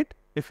positive unit.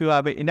 If you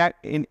have an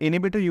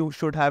inhibitor, you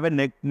should have a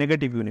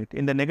negative unit.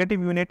 In the negative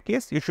unit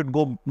case, you should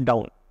go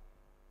down.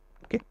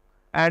 Okay.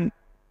 And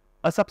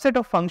a subset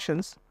of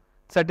functions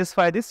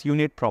satisfy this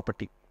unate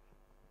property.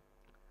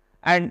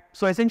 And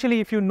so essentially,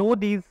 if you know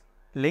these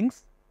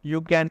links,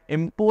 you can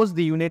impose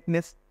the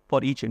unateness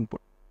for each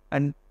input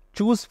and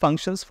choose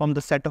functions from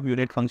the set of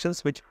unate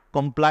functions which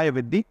comply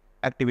with the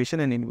activation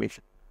and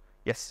inhibition.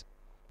 Yes.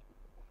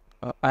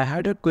 I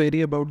had a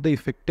query about the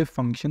effective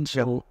function.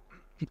 So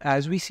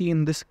as we see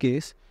in this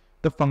case,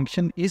 the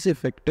function is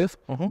effective,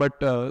 but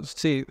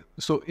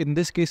so in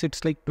this case,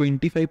 it's like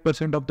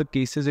 25% of the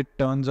cases it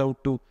turns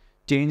out to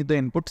change the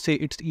input. Say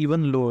it's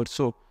even lower.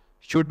 So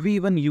should we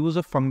even use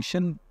a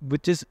function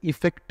which is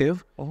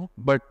effective,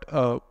 but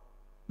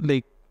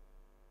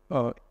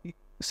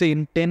say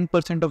in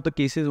 10% of the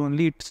cases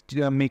only it's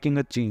making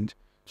a change?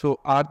 So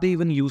are they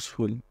even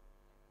useful?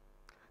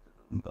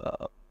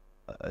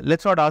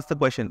 Let's not ask the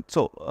question.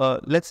 So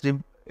let's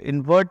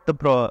invert the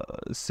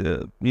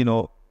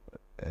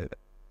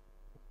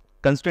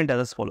constraint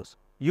as follows.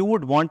 You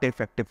would want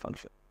effective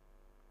function.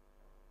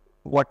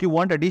 What you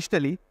want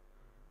additionally,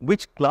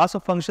 which class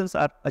of functions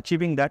are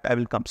achieving that, I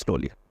will come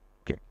slowly.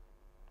 Okay.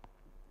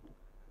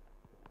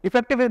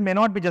 Effective may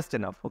not be just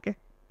enough. Okay.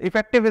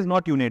 Effective is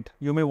not unate.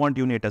 You may want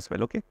unate as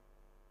well. Okay.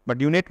 But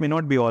unate may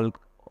not be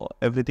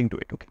everything to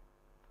it. Okay.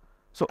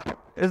 So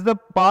is the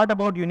part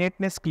about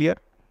unateness clear?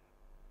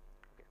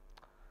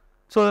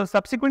 So the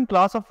subsequent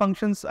class of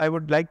functions I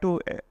would like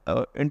to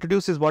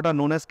introduce is what are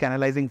known as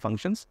canalizing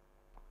functions.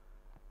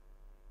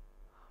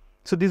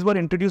 So these were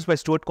introduced by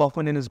Stuart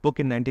Kauffman in his book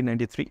in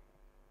 1993.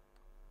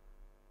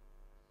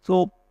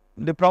 So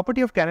the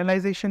property of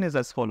canalization is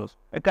as follows.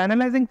 A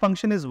canalizing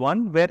function is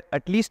one where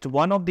at least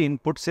one of the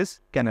inputs is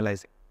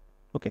canalizing.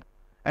 Okay.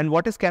 And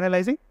what is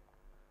canalizing?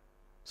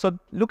 So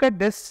look at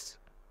this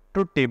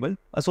truth table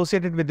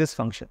associated with this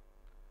function.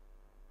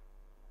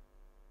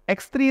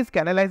 x3 is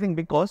canalizing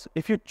because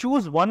if you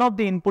choose one of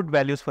the input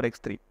values for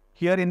x3,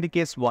 here in the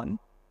case 1,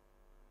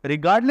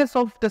 regardless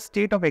of the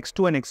state of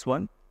x2 and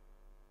x1,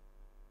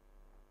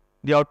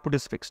 the output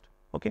is fixed.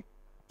 Okay.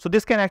 So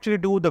this can actually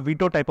do the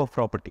veto type of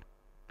property.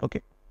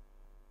 Okay.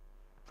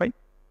 Fine.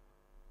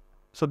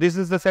 So this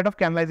is the set of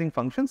canalizing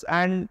functions,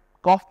 and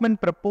Kaufman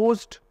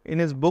proposed in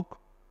his book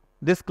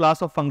this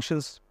class of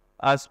functions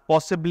as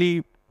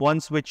possibly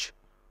ones which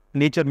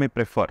nature may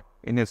prefer,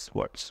 in his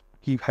words.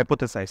 He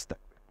hypothesized that.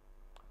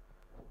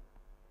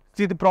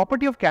 See, the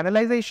property of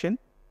canalization,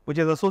 which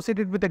is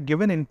associated with a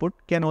given input,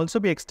 can also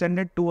be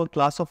extended to a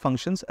class of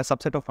functions, a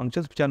subset of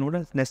functions which are known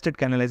as nested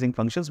canalizing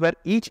functions, where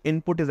each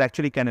input is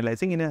actually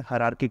canalizing in a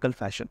hierarchical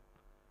fashion.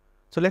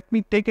 So let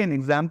me take an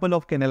example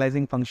of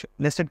canalizing function,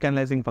 nested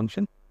canalizing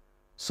function.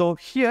 So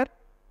here,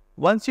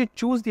 once you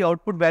choose the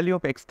output value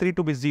of x3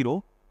 to be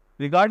 0,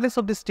 regardless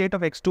of the state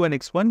of x2 and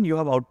x1, you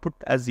have output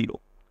as 0.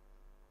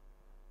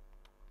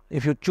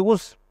 If you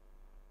choose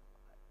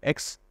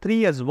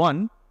x3 as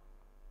 1,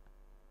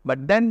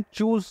 but then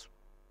choose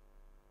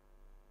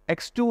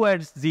x2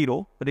 as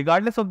 0,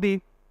 regardless of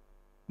the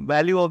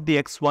value of the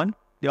x1,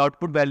 the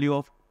output value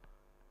of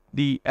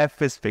the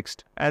f is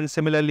fixed. And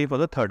similarly for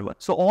the third one.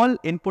 So all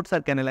inputs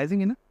are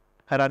canalizing in a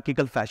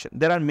hierarchical fashion.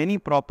 There are many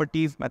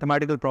properties,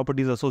 mathematical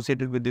properties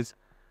associated with this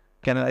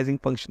canalizing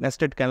function,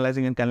 nested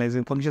canalizing and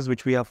canalizing functions,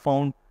 which we have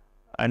found,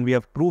 and we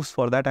have proofs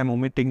for that. I'm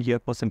omitting here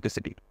for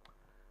simplicity.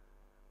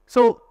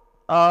 So,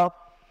 so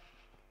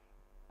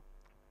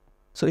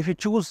if you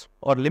choose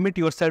or limit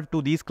yourself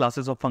to these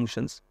classes of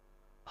functions,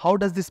 how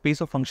does the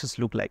space of functions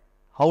look like?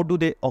 How do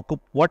they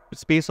occupy, what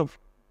space of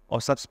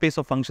or subspace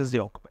of functions they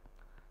occupy?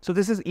 So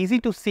this is easy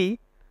to see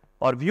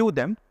or view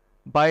them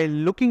by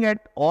looking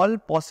at all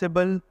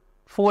possible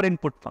 4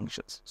 input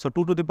functions. So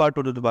 2 to the power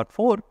 2 to the power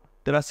 4,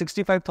 there are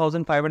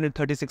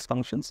 65,536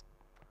 functions.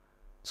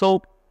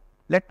 So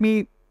let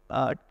me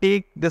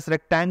take this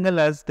rectangle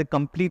as the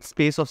complete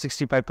space of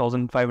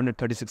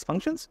 65,536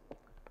 functions.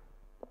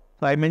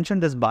 So I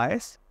mentioned this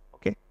bias.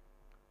 Okay.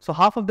 So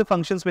half of the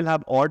functions will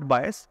have odd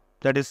bias,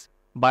 that is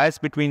bias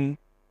between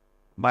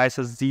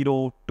biases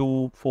 0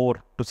 to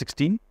 4 to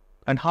 16,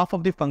 and half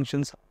of the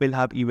functions will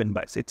have even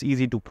bias. It's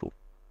easy to prove.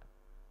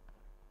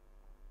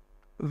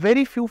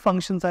 Very few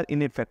functions are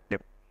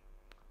ineffective.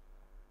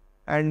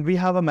 And we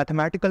have a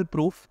mathematical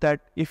proof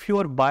that if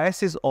your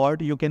bias is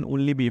odd, you can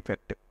only be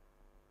effective.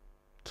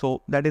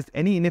 So that is,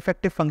 any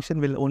ineffective function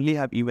will only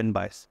have even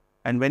bias.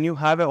 And when you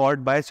have an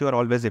odd bias, you are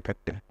always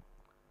effective.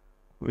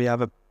 We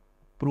have a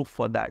proof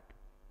for that.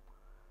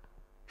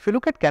 If you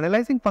look at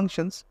canalizing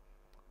functions,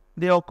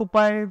 they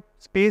occupy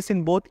space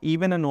in both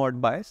even and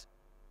odd bias,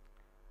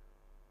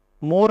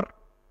 more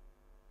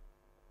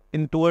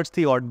in towards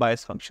the odd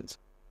bias functions.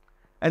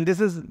 And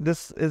this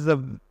is a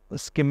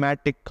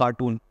schematic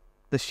cartoon.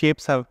 The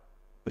shapes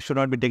should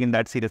not be taken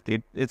that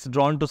seriously. It's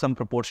drawn to some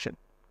proportion.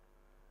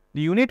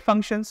 The unit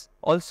functions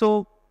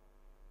also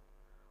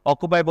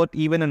occupy both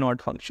even and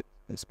odd function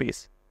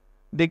space.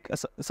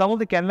 Some of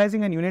the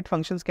canalizing and unit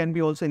functions can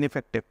be also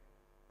ineffective,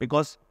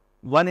 because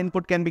one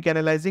input can be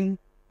canalizing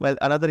while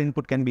another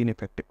input can be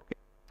ineffective. Okay.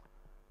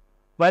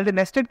 While the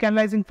nested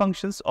canalizing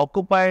functions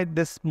occupy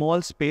this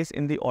small space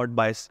in the odd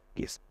bias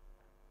case.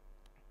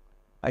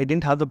 I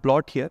didn't have the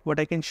plot here. What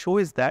I can show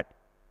is that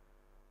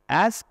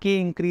as k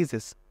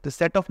increases, the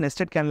set of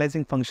nested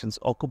canalizing functions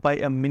occupy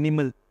a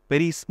minimal,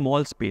 very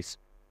small space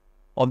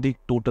of the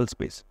total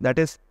space. That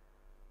is,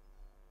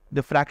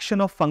 the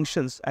fraction of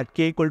functions at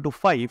k equal to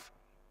 5,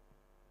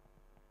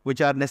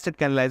 which are nested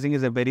canalizing,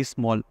 is a very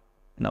small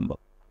number.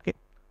 Okay,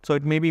 so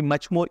it may be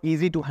much more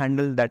easy to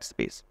handle that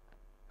space,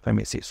 if I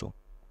may say so.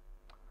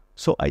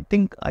 So I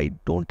think I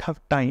don't have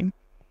time.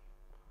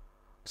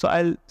 So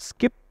I'll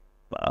skip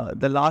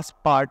the last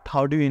part.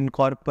 How do you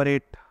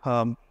incorporate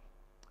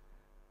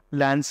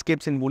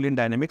landscapes in Boolean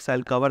dynamics?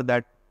 I'll cover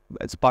that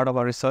as part of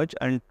our research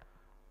and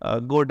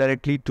go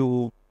directly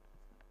to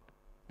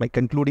my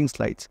concluding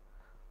slides.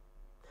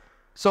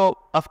 So,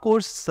 of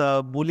course,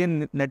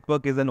 Boolean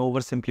network is an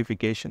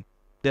oversimplification.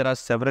 There are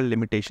several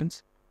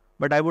limitations,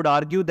 but I would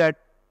argue that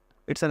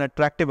it's an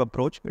attractive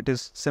approach. It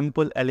is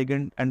simple,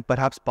 elegant, and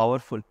perhaps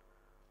powerful,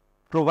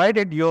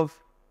 provided you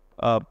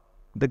have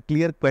the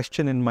clear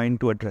question in mind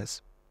to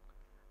address.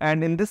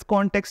 And in this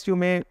context, you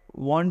may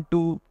want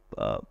to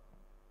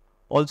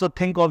also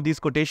think of these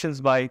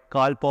quotations by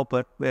Karl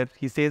Popper, where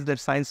he says that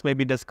science may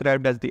be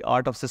described as the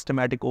art of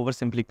systematic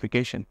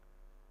oversimplification.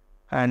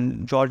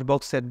 And George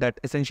Box said that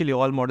essentially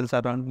all models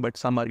are wrong, but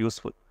some are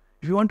useful.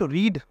 If you want to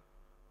read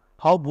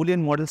how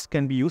Boolean models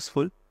can be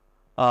useful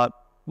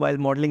while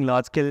modeling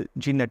large-scale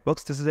gene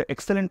networks, this is an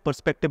excellent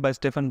perspective by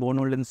Stephen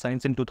Bornhold in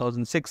Science in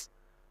 2006,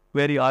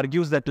 where he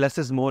argues that less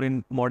is more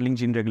in modeling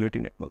gene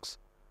regulatory networks.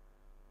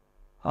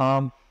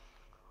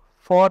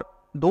 For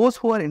those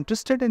who are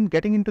interested in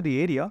getting into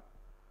the area,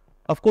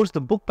 of course,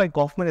 the book by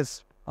Kaufman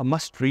is a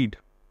must-read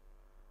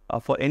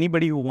for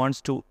anybody who wants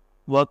to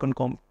work on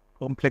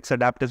complex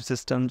adaptive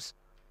systems,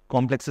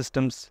 complex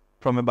systems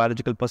from a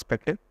biological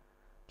perspective.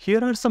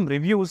 Here are some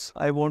reviews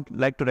I would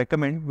like to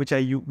recommend,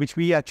 which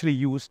we actually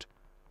used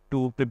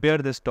to prepare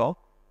this talk.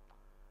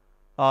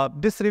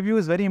 This review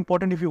is very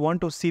important if you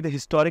want to see the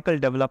historical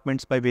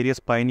developments by various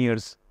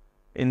pioneers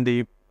in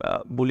the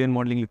Boolean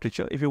modeling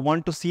literature. If you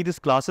want to see these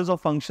classes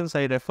of functions,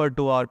 I referred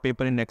to our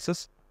paper in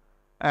Nexus.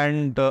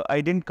 And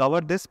I didn't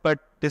cover this, but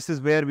this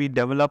is where we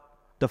develop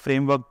the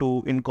framework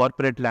to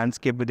incorporate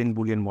landscape within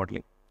Boolean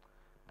modeling.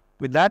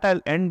 With that,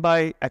 I'll end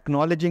by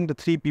acknowledging the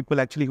 3 people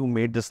actually who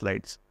made the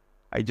slides.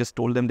 I just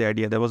told them the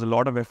idea. There was a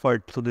lot of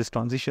effort to this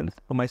transition.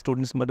 For my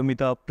students,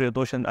 Madhumita,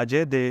 Priyatosh and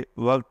Ajay, they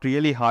worked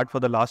really hard for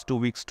the last 2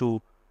 weeks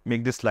to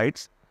make these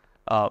slides.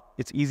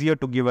 It's easier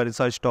to give a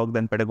research talk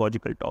than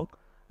pedagogical talk.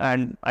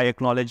 And I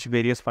acknowledge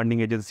various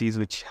funding agencies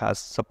which has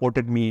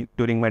supported me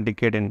during my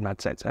decade in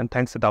math science. And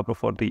thanks Citabro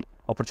for the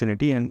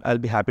opportunity, and I'll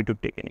be happy to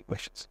take any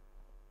questions.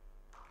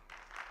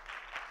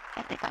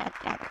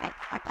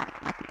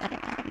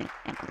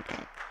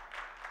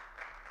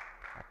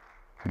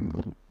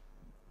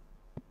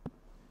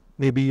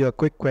 Maybe a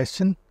quick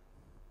question.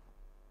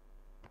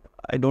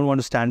 I don't want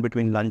to stand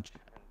between lunch.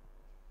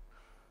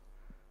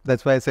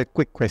 That's why I said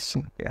quick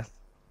question. Yes.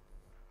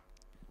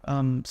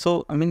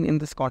 So, I mean, in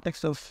this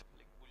context of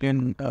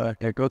Boolean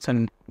networks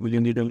and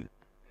Boolean neural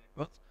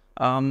networks,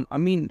 I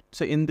mean,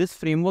 so in this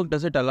framework,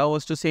 does it allow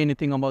us to say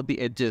anything about the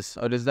edges,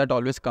 or is that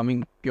always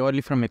coming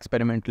purely from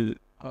experimental?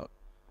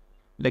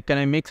 Like, can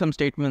I make some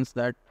statements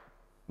that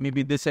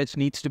maybe this edge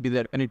needs to be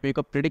there? Can it make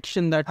a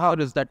prediction that, or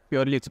is that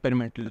purely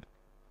experimental?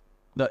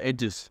 The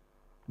edges.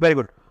 Very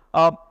good.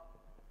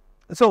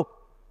 So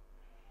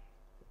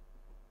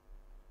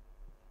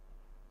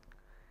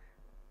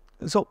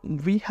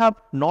we have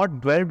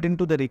not delved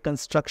into the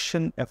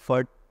reconstruction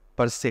effort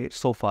per se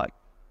so far.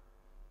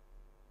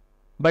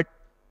 But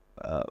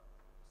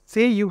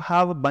say you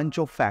have a bunch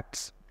of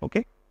facts,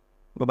 okay?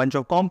 A bunch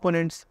of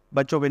components,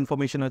 bunch of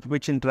information with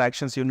which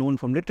interactions you know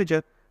from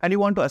literature, and you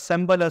want to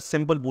assemble a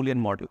simple Boolean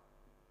model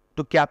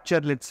to capture,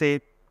 let's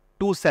say,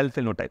 2 cell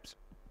phenotypes,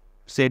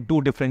 say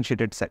 2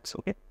 differentiated sets,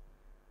 okay?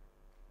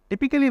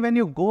 Typically, when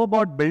you go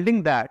about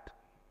building that,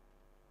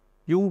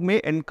 you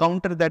may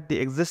encounter that the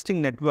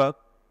existing network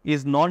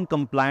is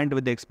non-compliant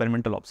with the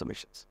experimental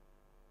observations.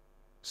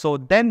 So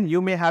then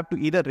you may have to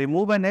either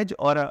remove an edge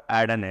or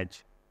add an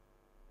edge.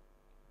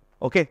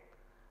 Okay.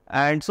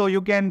 And so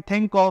you can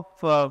think of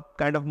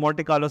kind of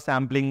Monte Carlo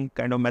sampling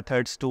kind of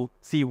methods to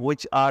see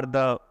which are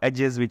the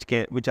edges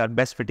which are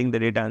best fitting the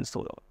data and so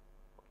on.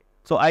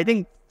 So I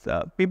think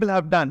people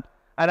have done,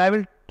 and I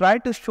will try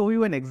to show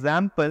you an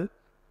example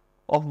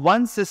of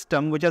one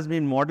system which has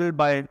been modeled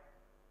by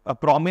a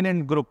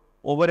prominent group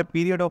over a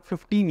period of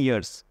 15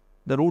 years.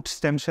 The root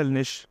stem cell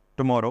niche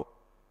tomorrow.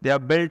 They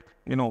have built,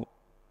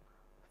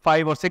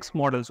 5 or 6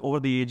 models over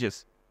the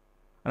ages.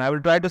 And I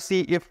will try to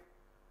see if,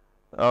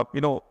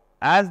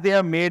 as they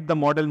have made the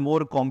model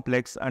more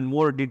complex and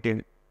more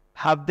detailed,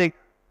 have they,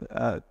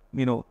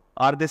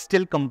 are they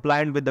still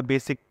compliant with the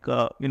basic,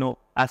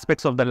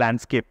 aspects of the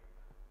landscape,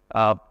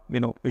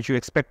 which you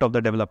expect of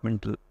the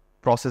developmental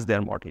process they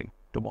are modeling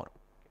tomorrow.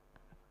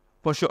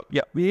 For sure.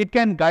 Yeah, it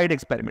can guide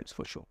experiments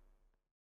for sure.